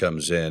mode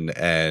comes in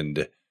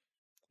and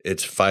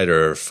it's fight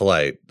or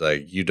flight.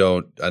 Like, you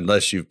don't,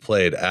 unless you've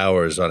played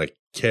hours on a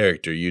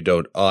character, you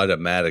don't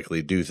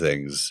automatically do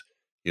things.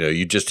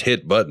 You just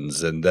hit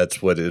buttons, and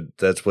that's what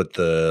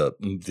the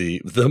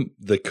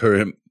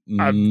current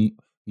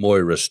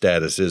Moira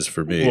status is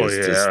for me. Well,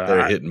 it's just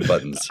they're hitting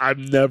buttons. I've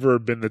never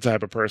been the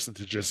type of person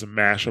to just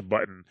mash a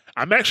button.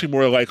 I'm actually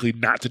more likely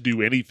not to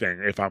do anything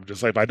if I'm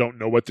just like, if I don't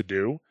know what to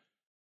do.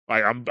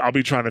 Like, I'll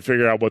be trying to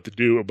figure out what to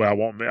do, but I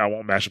won't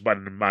mash a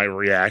button, and my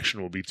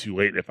reaction will be too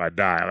late if I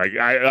die. Like,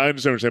 I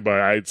understand what you're saying, but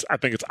I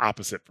think it's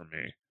opposite for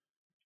me.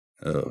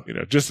 Oh,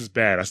 just as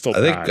bad. I still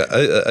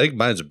I think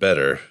mine's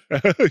better.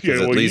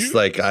 Yeah, At least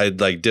I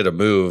did a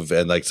move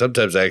and like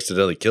sometimes I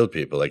accidentally killed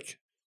people. Like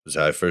was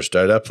how I first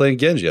started out playing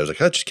Genji. I was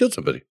like, I just killed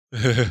somebody.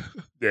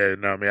 Yeah,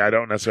 no, I mean, I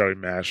don't necessarily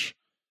mash.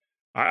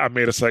 I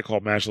made a site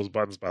called Mash Those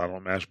Buttons, but I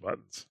don't mash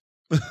buttons.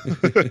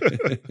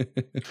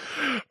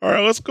 All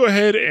right, let's go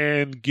ahead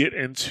and get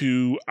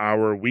into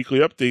our weekly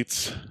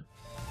updates.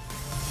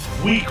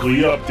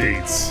 Weekly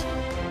updates.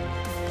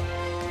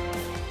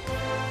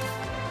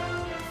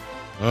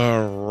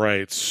 All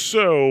right,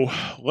 so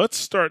let's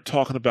start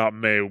talking about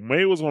Mei.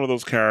 Mei was one of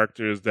those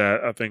characters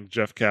that I think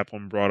Jeff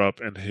Kaplan brought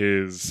up in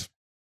his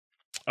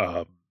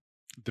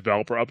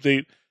developer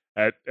update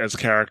as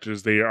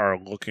characters they are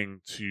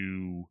looking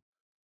to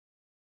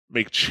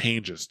make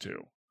changes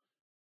to.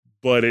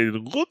 But it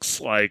looks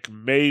like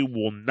Mei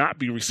will not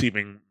be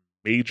receiving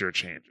major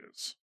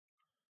changes.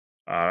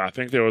 I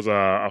think there was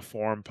a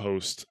forum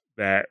post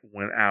that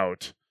went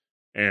out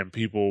and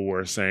people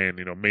were saying,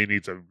 Mei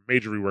needs a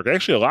major rework.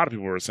 Actually, a lot of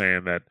people were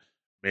saying that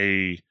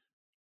Mei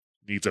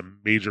needs a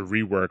major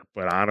rework,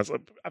 but honestly,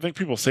 I think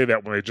people say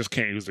that when they just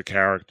can't use the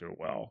character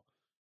well.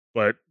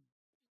 But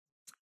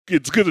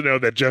it's good to know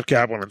that Jeff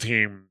Kaplan and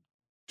team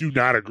do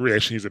not agree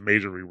that she needs a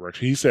major rework.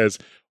 He says,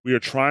 we are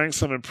trying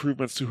some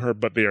improvements to her,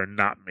 but they are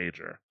not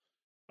major.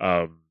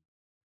 And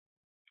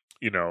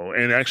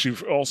actually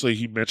also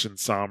he mentioned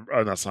he said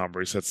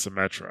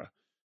Symmetra.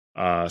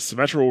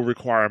 Symmetra will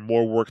require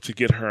more work to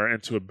get her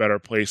into a better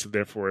place and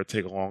therefore it'll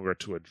take longer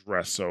to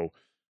address. So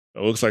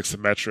it looks like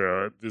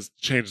this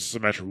change to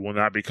Symmetra will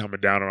not be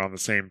coming down around the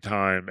same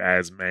time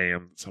as Mei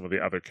and some of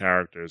the other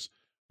characters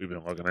we've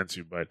been looking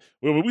into. But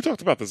we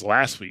talked about this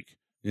last week.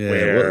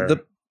 Yeah.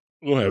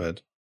 Go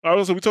ahead. We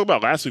talked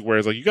about last week where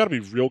it's like you got to be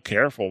real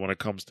careful when it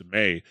comes to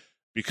Mei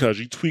because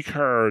you tweak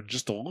her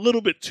just a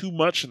little bit too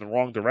much in the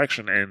wrong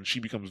direction and she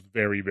becomes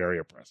very, very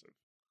oppressive.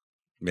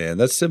 Man,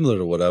 that's similar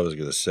to what I was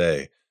going to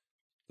say.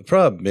 The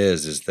problem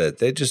is that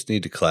they just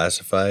need to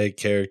classify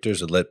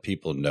characters and let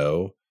people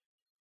know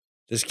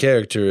this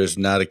character is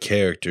not a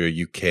character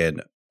you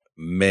can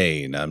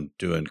main. I'm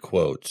doing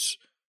quotes.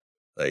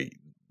 Like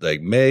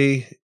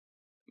Mei,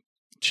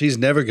 she's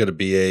never going to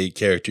be a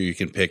character you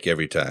can pick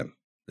every time.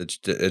 It's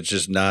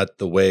just not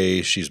the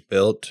way she's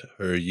built.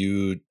 Her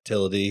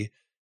utility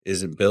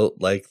isn't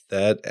built like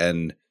that.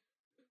 And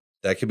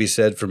that can be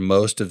said for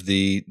most of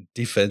the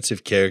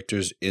defensive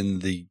characters in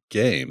the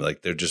game.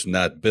 Like they're just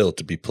not built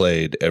to be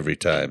played every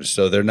time.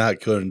 So they're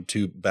not going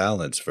to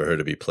balance for her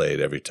to be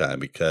played every time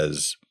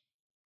because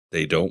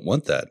they don't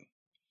want that.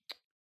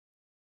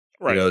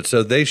 Right.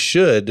 So they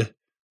should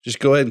just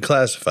go ahead and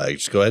classify.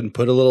 Just go ahead and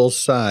put a little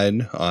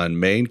sign on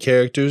main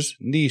characters,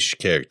 niche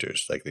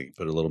characters. Like they can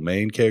put a little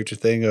main character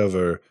thing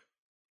over,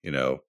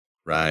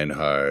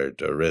 Reinhardt,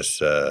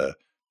 Orisa,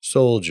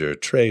 Soldier,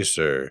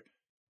 Tracer.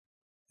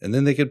 And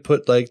then they could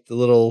put like the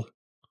little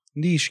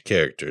niche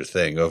character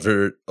thing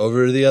over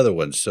the other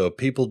ones. So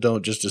people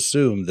don't just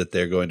assume that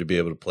they're going to be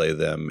able to play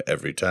them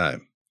every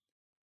time.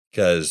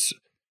 Because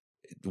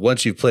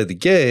once you've played the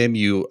game,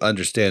 you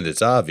understand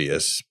it's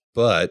obvious.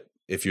 But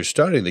if you're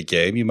starting the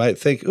game, you might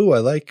think, "Ooh, I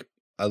like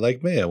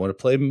Mei. I want to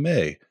play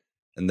Mei,"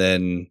 and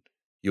then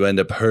you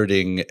end up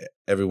hurting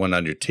everyone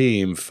on your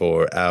team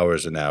for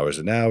hours and hours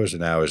and hours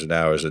and hours and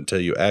hours until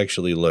you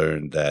actually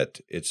learn that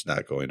it's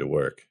not going to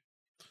work.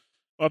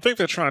 Well, I think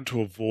they're trying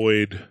to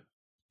avoid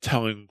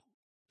telling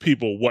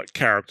people what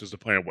characters to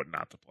play and what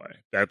not to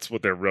play. That's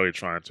what they're really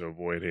trying to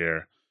avoid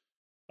here.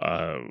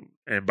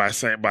 And by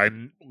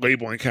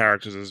labeling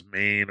characters as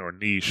main or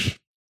niche,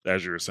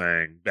 as you were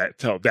saying,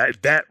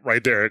 that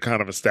right there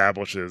kind of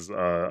establishes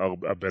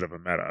a bit of a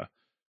meta,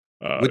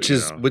 which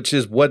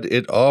is what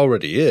it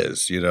already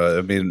is.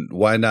 I mean,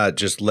 why not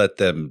just let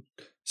them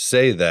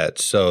say that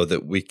so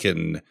that we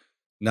can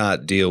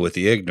not deal with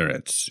the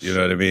ignorance? You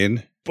know what I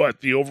mean?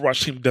 But the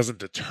Overwatch team doesn't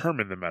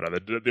determine the meta.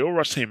 The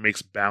Overwatch team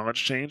makes balance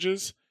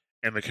changes,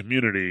 and the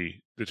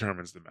community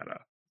determines the meta.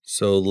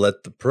 So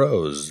let the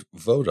pros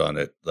vote on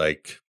it,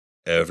 like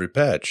every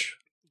patch.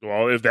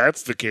 Well, if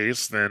that's the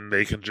case, then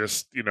they can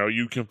just,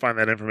 you can find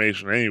that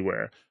information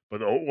anywhere.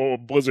 But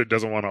Blizzard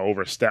doesn't want to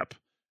overstep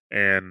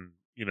and,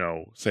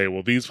 say,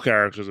 well, these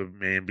characters are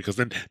main, because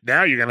then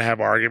now you're going to have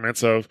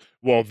arguments of,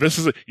 well,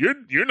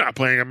 you're not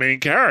playing a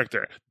main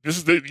character. This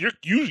is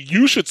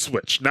you should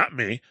switch, not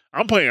me.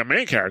 I'm playing a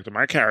main character.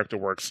 My character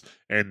works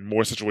in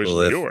more situations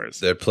than yours.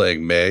 They're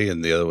playing Mei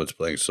and the other one's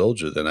playing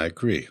Soldier, then I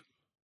agree.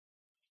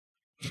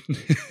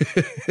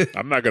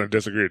 I'm not going to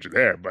disagree with you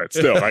there, but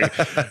still,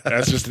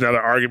 that's just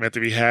another argument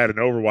to be had in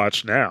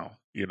Overwatch now,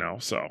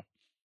 so.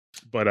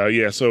 But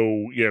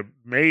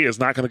Mei is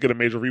not going to get a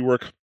major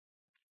rework.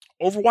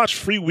 Overwatch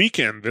free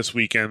weekend this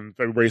weekend,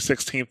 February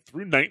 16th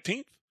through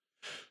 19th.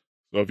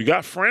 So if you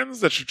got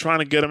friends that you're trying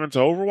to get them into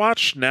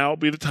Overwatch, now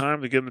would be the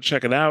time to get them to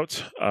check it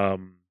out.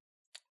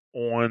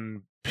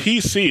 On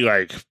PC,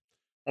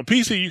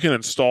 you can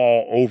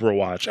install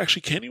Overwatch.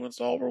 Actually, can you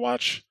install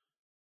Overwatch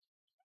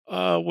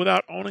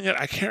without owning it?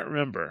 I can't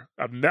remember.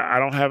 I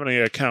don't have any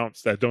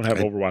accounts that don't have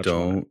Overwatch.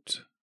 Don't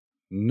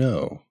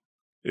know.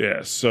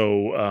 Yeah,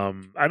 so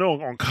I know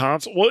on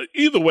console, well,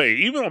 either way,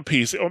 even on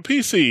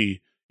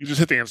PC, you just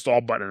hit the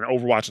install button and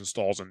Overwatch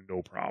installs and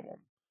no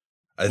problem.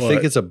 I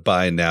think it's a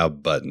buy now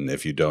button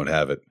if you don't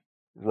have it.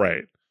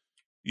 Right.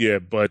 Yeah,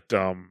 but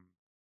on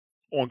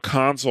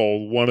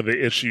console, one of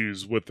the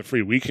issues with the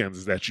free weekends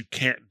is that you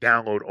can't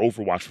download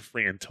Overwatch for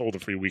free until the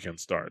free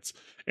weekend starts.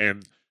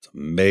 And it's a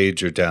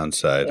major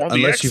downside.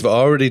 Unless you've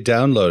already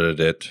downloaded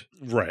it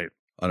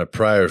on a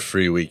prior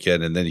free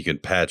weekend and then you can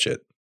patch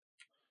it.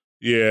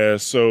 Yeah,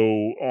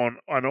 so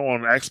I know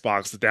on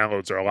Xbox the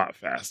downloads are a lot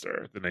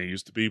faster than they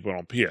used to be, but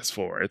on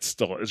PS4 it's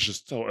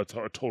just still a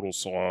total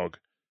slog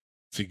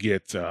to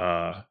get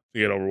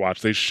Overwatch.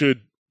 They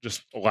should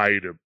just allow you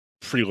to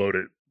preload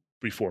it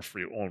before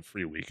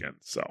free weekend.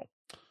 So,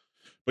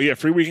 but yeah,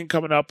 free weekend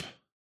coming up.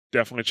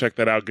 Definitely check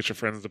that out. Get your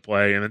friends to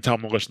play, and then tell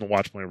them to listen to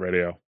Watch Point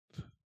Radio.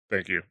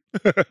 Thank you.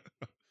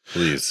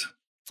 Please.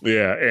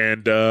 Yeah,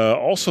 and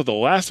also the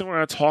last thing we're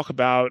going to talk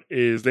about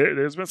is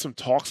there's been some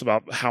talks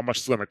about how much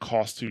it's going to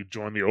cost to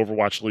join the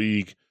Overwatch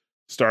League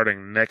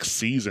starting next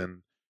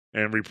season,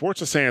 and reports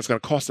are saying it's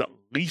going to cost at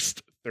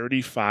least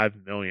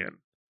 $35 million,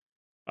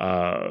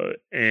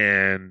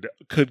 and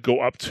could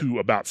go up to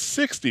about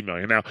 $60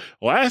 million. Now,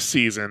 last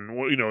season,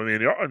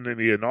 in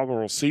the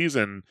inaugural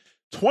season,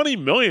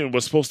 $20 million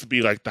was supposed to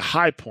be like the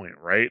high point,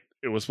 right?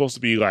 It was supposed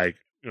to be like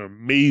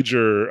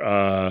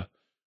major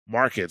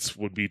markets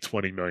would be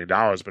 $20 million,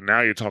 but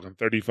now you're talking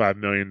 $35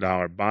 million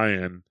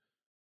buy-in,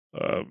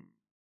 at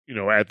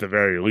the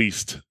very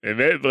least. And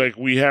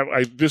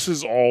that, this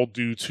is all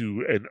due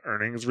to an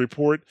earnings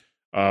report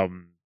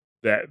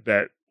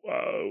that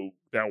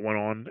went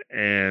on,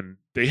 and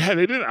they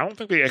didn't. I don't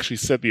think they actually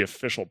said the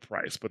official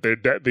price, but they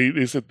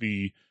said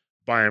the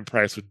buy-in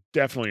price would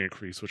definitely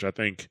increase, which I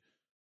think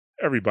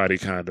everybody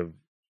kind of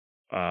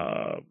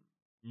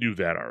knew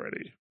that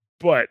already,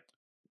 but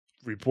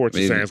reports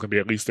are saying it's going to be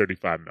at least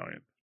 $35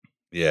 million.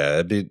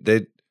 Yeah,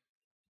 the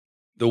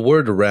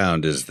word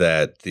around is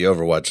that the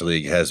Overwatch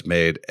League has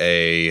made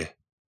a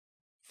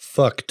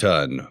fuck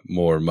ton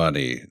more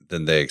money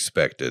than they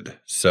expected.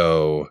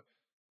 So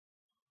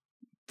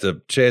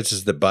the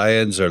chances that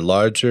buy-ins are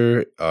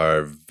larger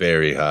are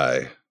very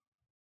high.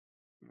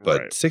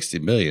 But 60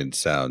 million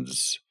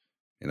sounds,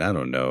 and I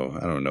don't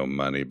know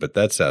money, but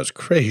that sounds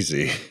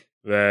crazy.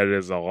 That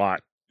is a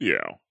lot.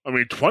 Yeah. I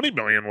mean, 20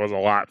 million was a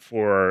lot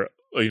for,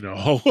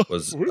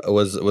 was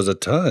a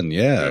ton.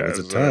 Yeah, it was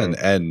a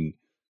ton.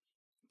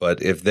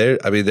 But if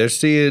they're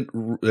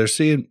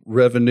seeing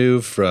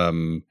revenue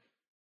from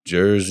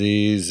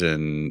jerseys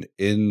and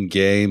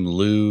in-game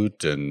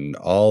loot and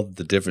all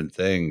the different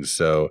things.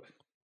 So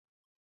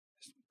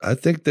I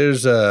think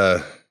there's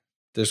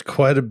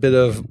quite a bit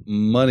of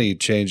money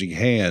changing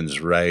hands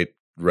right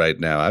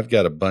now. I've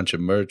got a bunch of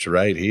merch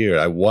right here.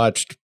 I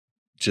watched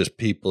just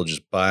people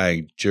just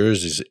buying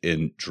jerseys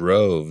in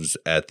droves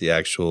at the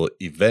actual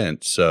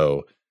event.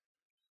 So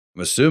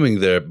I'm assuming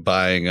they're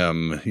buying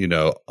them,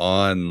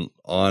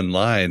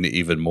 online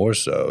even more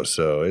so.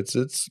 So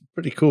it's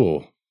pretty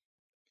cool.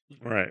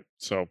 Right.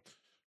 So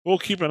we'll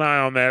keep an eye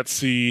on that,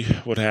 see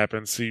what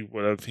happens, see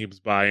what other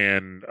teams buy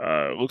in.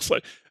 Looks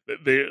like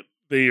they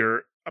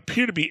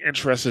appear to be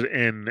interested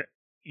in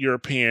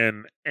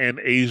European and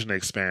Asian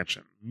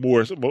expansion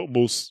more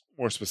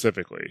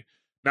specifically.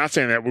 Not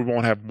saying that we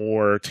won't have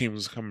more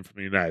teams coming from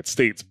the United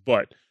States,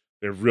 but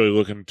they're really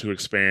looking to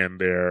expand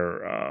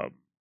their,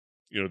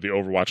 the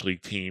Overwatch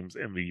League teams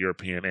in the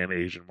European and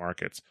Asian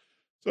markets.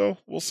 So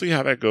we'll see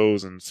how that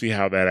goes and see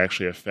how that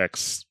actually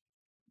affects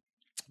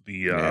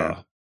the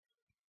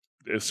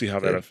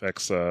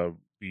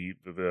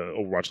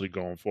Overwatch League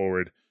going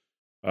forward.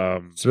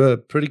 It's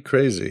pretty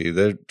crazy.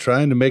 They're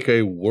trying to make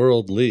a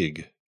world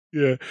league.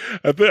 Yeah,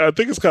 I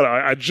think it's kind of.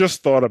 I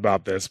just thought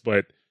about this,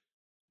 but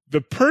the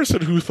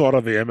person who thought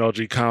of the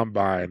MLG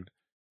Combine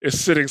is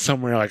sitting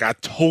somewhere like, I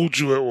told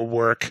you it will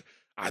work.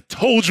 I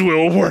told you it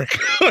will work.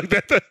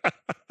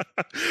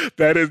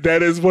 that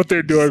is what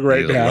they're doing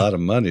right now. A lot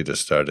of money to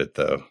start it,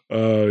 though.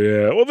 Oh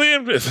yeah. Well, the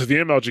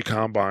MLG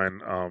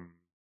Combine.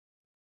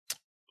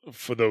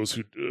 For those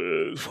who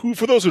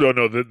don't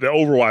know, the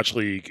Overwatch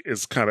League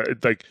is kind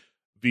of like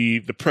the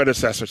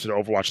predecessor to the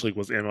Overwatch League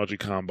was the MLG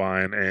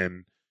Combine,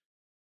 and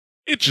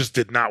it just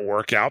did not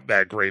work out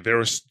that great.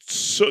 Their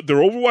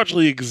Overwatch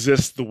League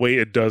exists the way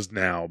it does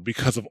now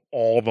because of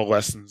all the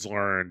lessons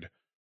learned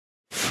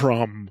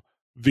from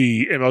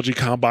the MLG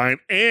Combine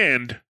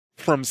and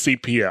from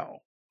CPL.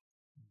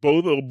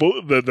 Both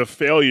the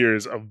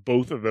failures of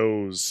both of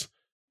those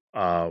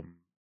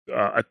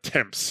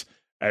attempts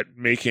at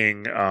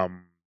making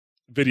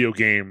video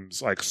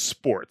games like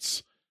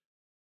sports.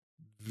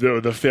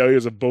 The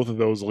failures of both of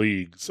those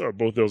leagues or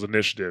both those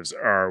initiatives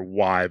are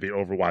why the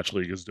Overwatch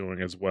League is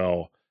doing as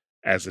well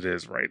as it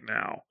is right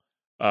now.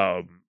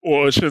 Or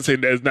I shouldn't say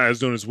it's not as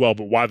doing as well,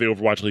 but why the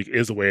Overwatch League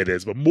is the way it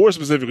is, but more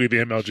specifically the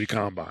MLG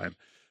Combine.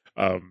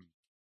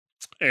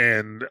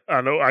 And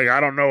I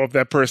don't know if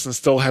that person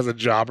still has a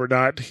job or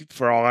not.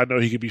 For all I know,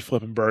 he could be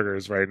flipping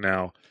burgers right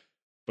now,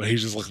 but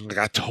he's just looking like,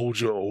 I told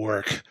you it will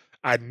work.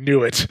 I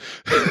knew it.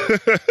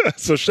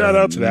 So shout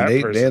out to that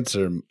Nate person.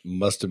 Dancer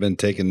must have been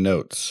taking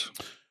notes.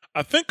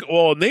 I think,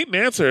 well, Nate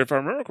Nancer, if I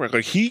remember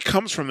correctly, he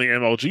comes from the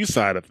MLG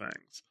side of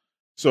things.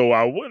 So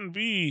I wouldn't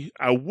be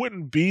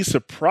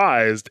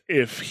surprised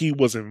if he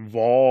was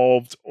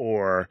involved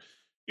or,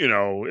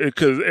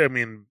 because I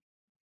mean,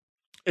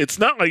 it's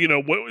not like, the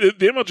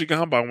MLG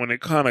Combine, when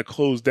it kind of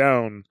closed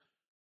down,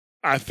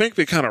 I think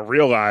they kind of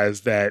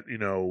realized that,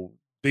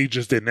 they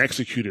just didn't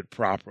execute it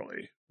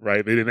properly,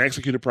 right? They didn't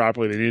execute it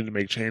properly. They needed to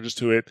make changes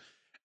to it,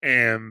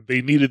 and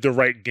they needed the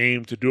right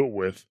game to do it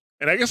with.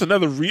 And I guess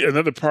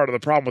another part of the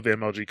problem with the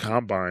MLG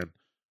Combine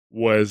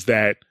was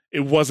that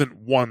it wasn't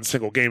one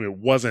single game. It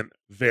wasn't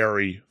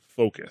very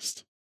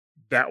focused.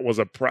 That was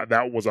a part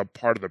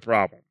of the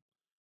problem.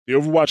 The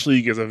Overwatch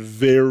League is a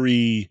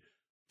very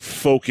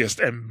focused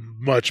and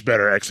much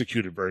better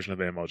executed version of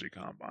the MLG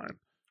Combine.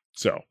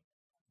 So,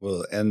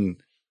 well,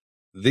 and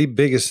the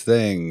biggest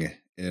thing,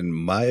 in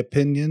my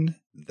opinion,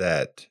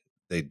 that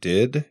they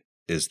did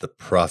is the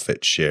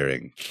profit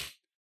sharing.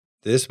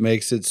 This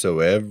makes it so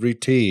every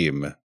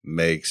team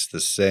makes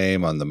the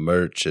same on the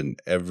merch and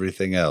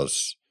everything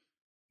else.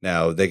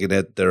 Now they can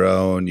hit their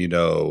own,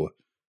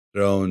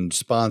 their own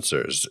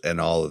sponsors and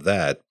all of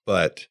that,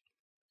 but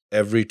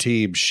every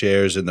team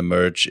shares in the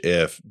merch.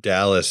 If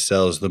Dallas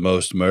sells the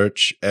most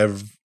merch,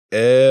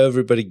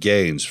 everybody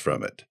gains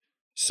from it.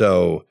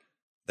 So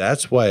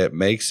that's why it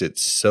makes it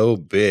so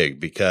big,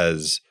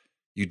 because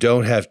you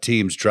don't have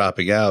teams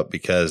dropping out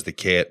because they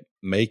can't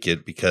make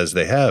it because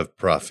they have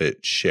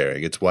profit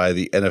sharing. It's why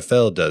the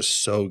NFL does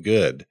so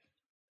good.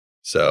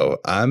 So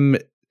I'm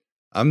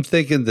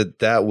thinking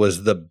that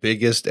was the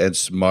biggest and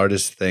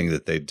smartest thing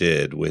that they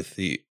did with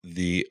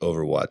the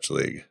Overwatch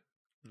League.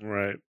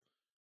 Right.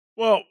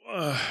 Well,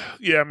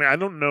 yeah, I mean, I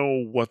don't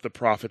know what the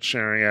profit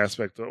sharing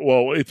aspect of,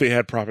 well, if they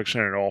had profit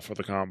sharing at all for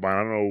the Combine.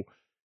 I don't know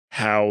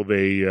how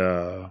they,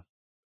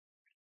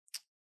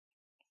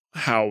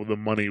 how the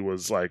money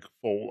was like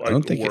full. Like, I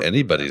don't think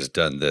anybody's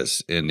done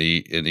this in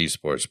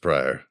esports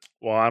prior.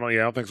 Well, I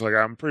don't think so. Like,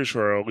 I'm pretty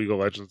sure League of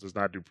Legends does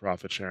not do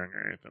profit sharing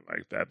or anything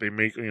like that. They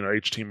make,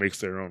 each team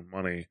makes their own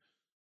money.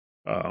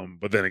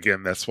 But then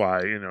again, that's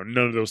why, none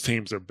of those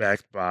teams are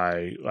backed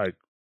by like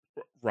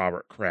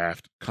Robert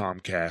Kraft,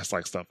 Comcast,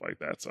 like stuff like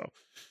that. So,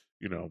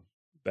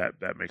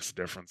 that makes a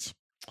difference.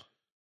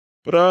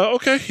 But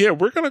okay, yeah,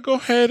 we're gonna go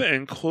ahead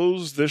and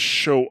close this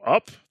show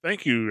up.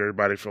 Thank you,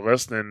 everybody, for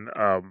listening.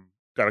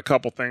 Got a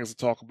couple things to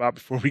talk about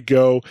before we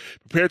go.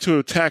 Prepare to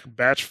Attack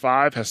Batch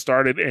 5 has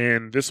started,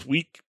 and this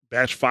week,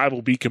 Batch 5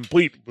 will be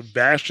complete with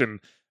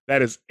Bastion.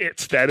 That is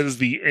it. That is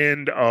the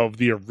end of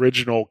the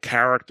original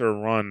character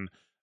run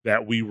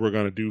that we were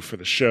going to do for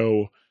the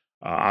show.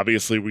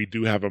 Obviously, we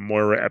do have a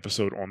Moira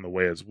episode on the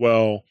way as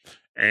well,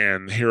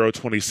 and Hero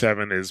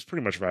 27 is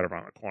pretty much right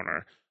around the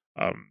corner.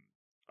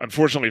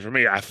 Unfortunately for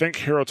me, I think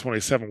Hero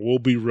 27 will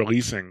be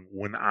releasing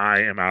when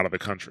I am out of the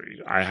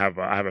country. I have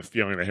a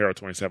feeling that Hero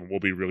 27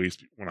 will be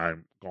released when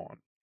I'm gone.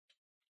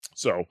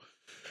 So,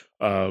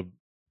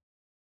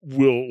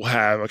 we'll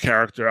have a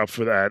character up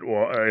for that,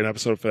 or an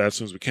episode for that as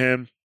soon as we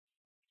can.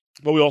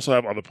 But we also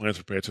have other plans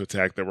prepared to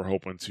attack that we're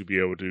hoping to be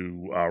able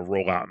to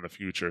roll out in the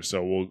future.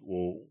 So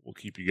we'll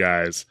keep you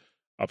guys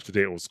up to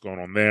date with what's going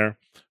on there.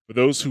 For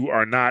those who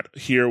are not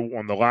here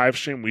on the live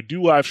stream, we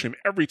do live stream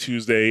every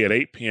Tuesday at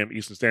 8 p.m.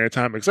 Eastern Standard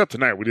Time, except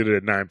tonight. We did it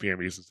at 9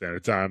 p.m. Eastern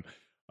Standard Time.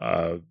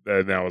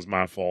 That was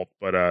my fault.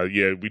 But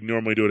yeah, we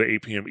normally do it at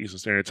 8 p.m. Eastern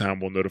Standard Time.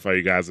 We'll notify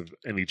you guys of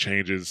any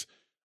changes.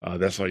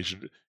 That's why you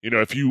should,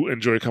 if you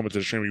enjoy coming to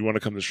the stream, you want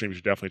to come to the stream, you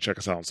should definitely check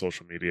us out on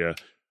social media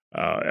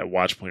at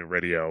Watchpoint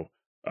Radio,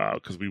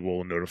 because we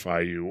will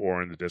notify you,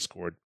 or in the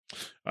Discord.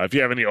 If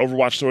you have any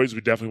Overwatch stories,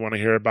 we definitely want to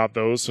hear about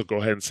those, so go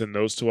ahead and send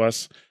those to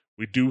us.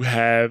 We do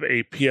have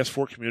a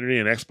PS4 community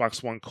and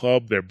Xbox One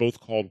club. They're both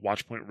called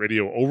Watchpoint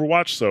Radio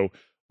Overwatch, so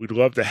we'd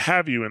love to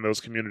have you in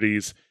those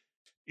communities.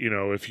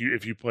 If you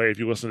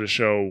listen to the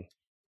show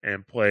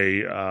and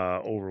play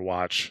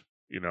Overwatch,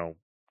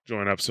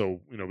 join up so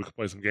we can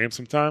play some games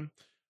sometime.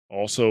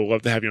 Also,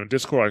 love to have you on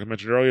Discord, like I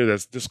mentioned earlier.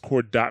 That's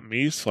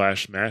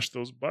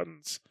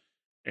discord.me/mashthosebuttons.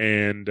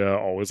 And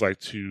always like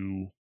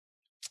to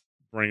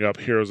bring up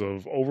Heroes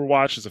of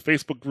Overwatch. It's a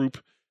Facebook group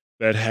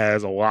that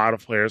has a lot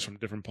of players from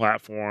different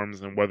platforms,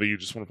 and whether you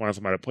just want to find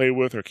somebody to play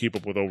with or keep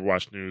up with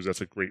Overwatch news,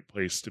 that's a great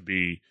place to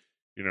be,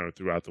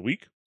 throughout the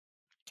week.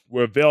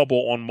 We're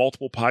available on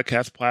multiple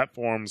podcast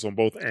platforms on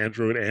both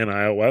Android and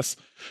iOS.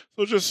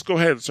 So just go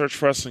ahead and search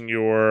for us in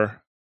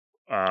your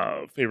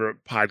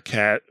favorite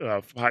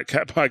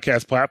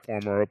podcast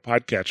platform or a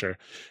podcatcher,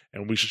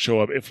 and we should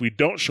show up. If we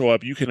don't show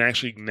up, you can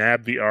actually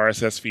nab the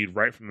RSS feed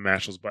right from the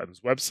Mash Those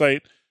Buttons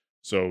website.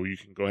 So you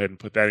can go ahead and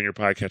put that in your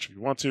podcatcher if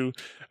you want to.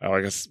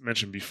 Like I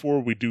mentioned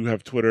before, we do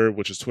have Twitter,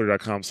 which is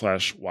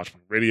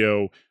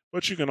twitter.com/WatchpointRadio.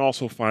 But you can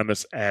also find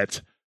us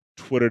at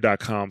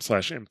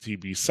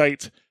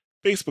twitter.com/MTBsite,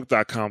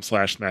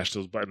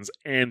 facebook.com/SmashThoseButtons,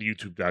 and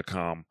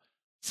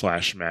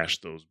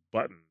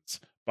youtube.com/SmashThoseButtons.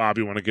 Bob,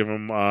 you want to give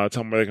them, tell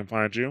them where they can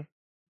find you?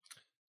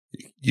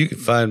 You can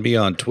find me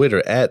on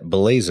Twitter at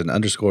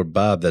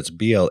Blazin_Bob. That's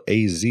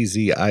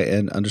BLAZZIN_BOB.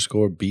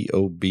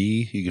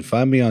 You can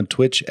find me on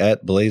Twitch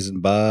at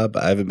BlazinBob.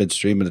 I haven't been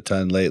streaming a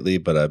ton lately,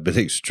 but I've been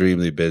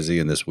extremely busy.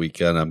 And this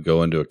weekend I'm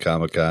going to a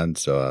Comic-Con,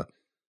 so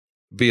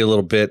be a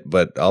little bit,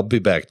 but I'll be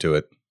back to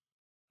it.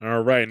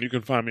 All right, and you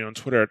can find me on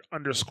Twitter at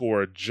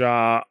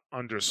 _Ja_.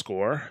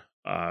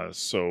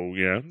 So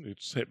yeah, you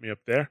just hit me up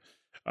there.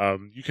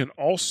 You can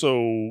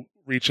also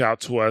reach out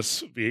to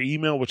us via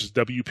email, which is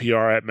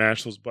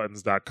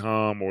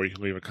wpr@mashthosebuttons.com, or you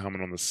can leave a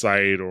comment on the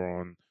site or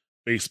on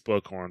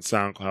Facebook or on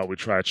SoundCloud. We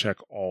try to check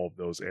all of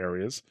those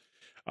areas.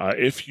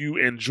 If you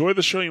enjoy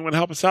the show and you want to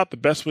help us out, the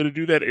best way to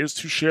do that is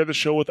to share the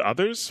show with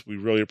others. We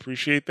really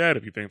appreciate that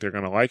if you think they're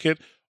going to like it.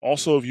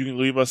 Also, if you can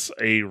leave us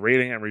a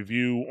rating and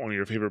review on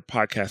your favorite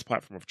podcast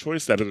platform of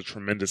choice, that is a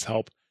tremendous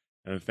help.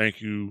 And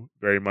thank you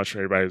very much for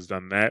everybody who's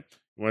done that.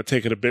 You want to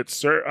take it a bit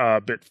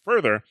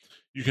further,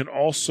 you can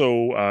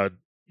also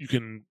you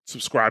can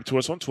subscribe to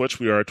us on Twitch.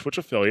 We are a Twitch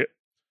affiliate.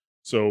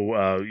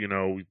 So,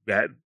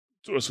 that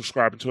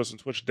subscribing to us on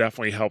Twitch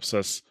definitely helps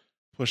us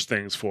push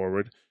things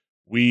forward.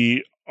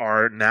 We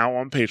are now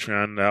on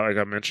Patreon, like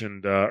I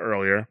mentioned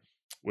earlier,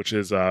 which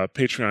is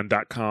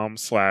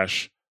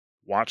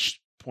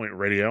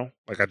patreon.com/WatchPointRadio.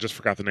 Like I just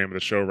forgot the name of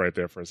the show right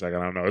there for a second.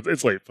 I don't know.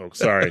 It's late, folks.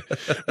 Sorry. But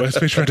it's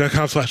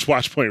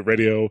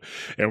patreon.com/WatchPointRadio.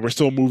 And we're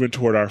still moving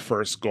toward our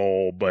first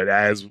goal. But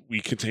as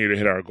we continue to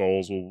hit our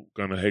goals, we're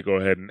going to go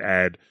ahead and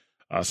add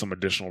some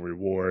additional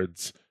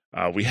rewards.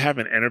 We have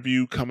an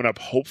interview coming up,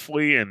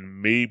 hopefully,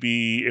 and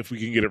maybe if we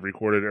can get it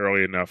recorded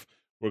early enough,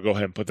 we'll go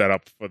ahead and put that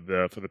up for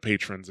the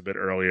patrons a bit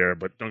earlier.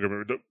 But don't get me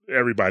wrong,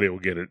 everybody will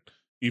get it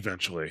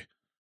eventually.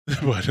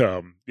 But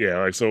yeah,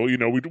 like so, we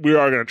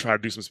are going to try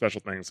to do some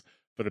special things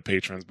for the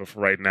patrons. But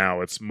for right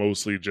now, it's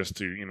mostly just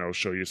to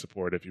show you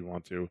support if you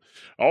want to.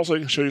 Also,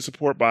 you can show you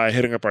support by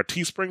hitting up our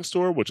Teespring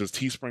store, which is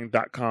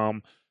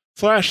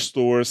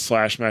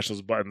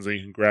teespring.com/stores/mashthosebuttons, and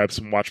you can grab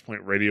some Watchpoint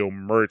Radio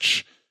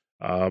merch.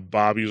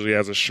 Bob usually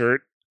has a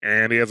shirt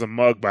and he has a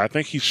mug, but I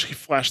think he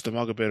flashed the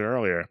mug a bit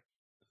earlier.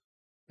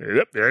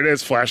 Yep, there it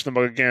is. Flash the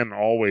mug again.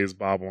 Always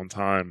Bob on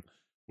time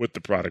with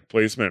the product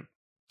placement.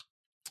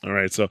 All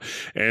right. So,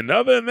 and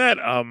other than that,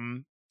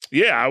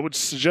 I would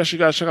suggest you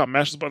guys check out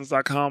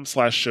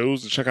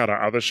mashthosebuttons.com/shows to check out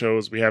our other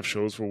shows. We have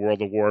shows for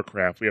World of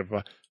Warcraft. We have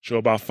a show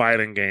about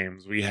fighting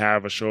games. We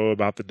have a show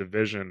about The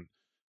Division.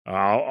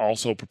 I'll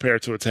also Prepare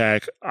to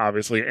Attack,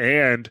 obviously,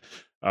 and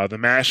the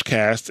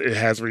Mashcast. It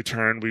has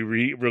returned.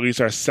 We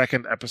released our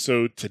second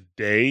episode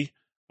today.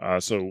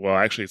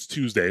 Actually, it's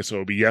Tuesday, so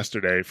it'll be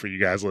yesterday for you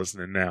guys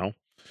listening now.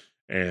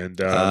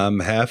 And I'm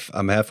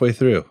halfway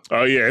through.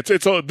 Oh yeah,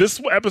 this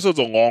episode's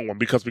a long one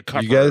because we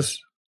cover. You guys,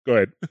 go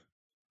ahead.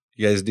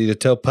 You guys need to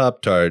tell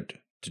Pop-Tart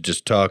to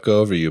just talk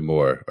over you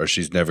more, or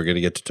she's never going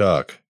to get to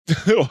talk.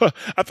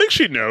 I think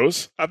she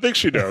knows. Like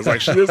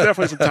there's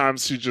definitely some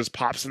times she just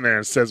pops in there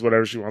and says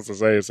whatever she wants to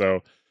say.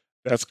 So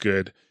that's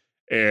good.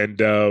 And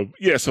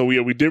so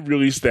we did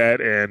release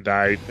that, and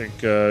I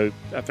think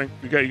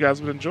you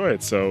guys would enjoy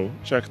it. So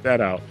check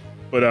that out.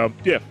 But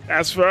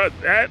as for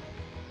that,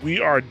 we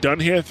are done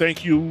here.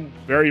 Thank you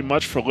very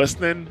much for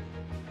listening.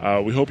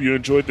 We hope you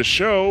enjoyed the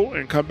show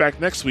and come back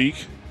next week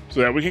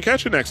so that we can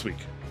catch you next week.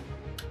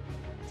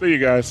 See you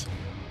guys.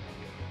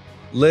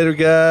 Later,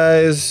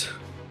 guys.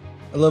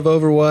 I love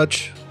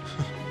Overwatch.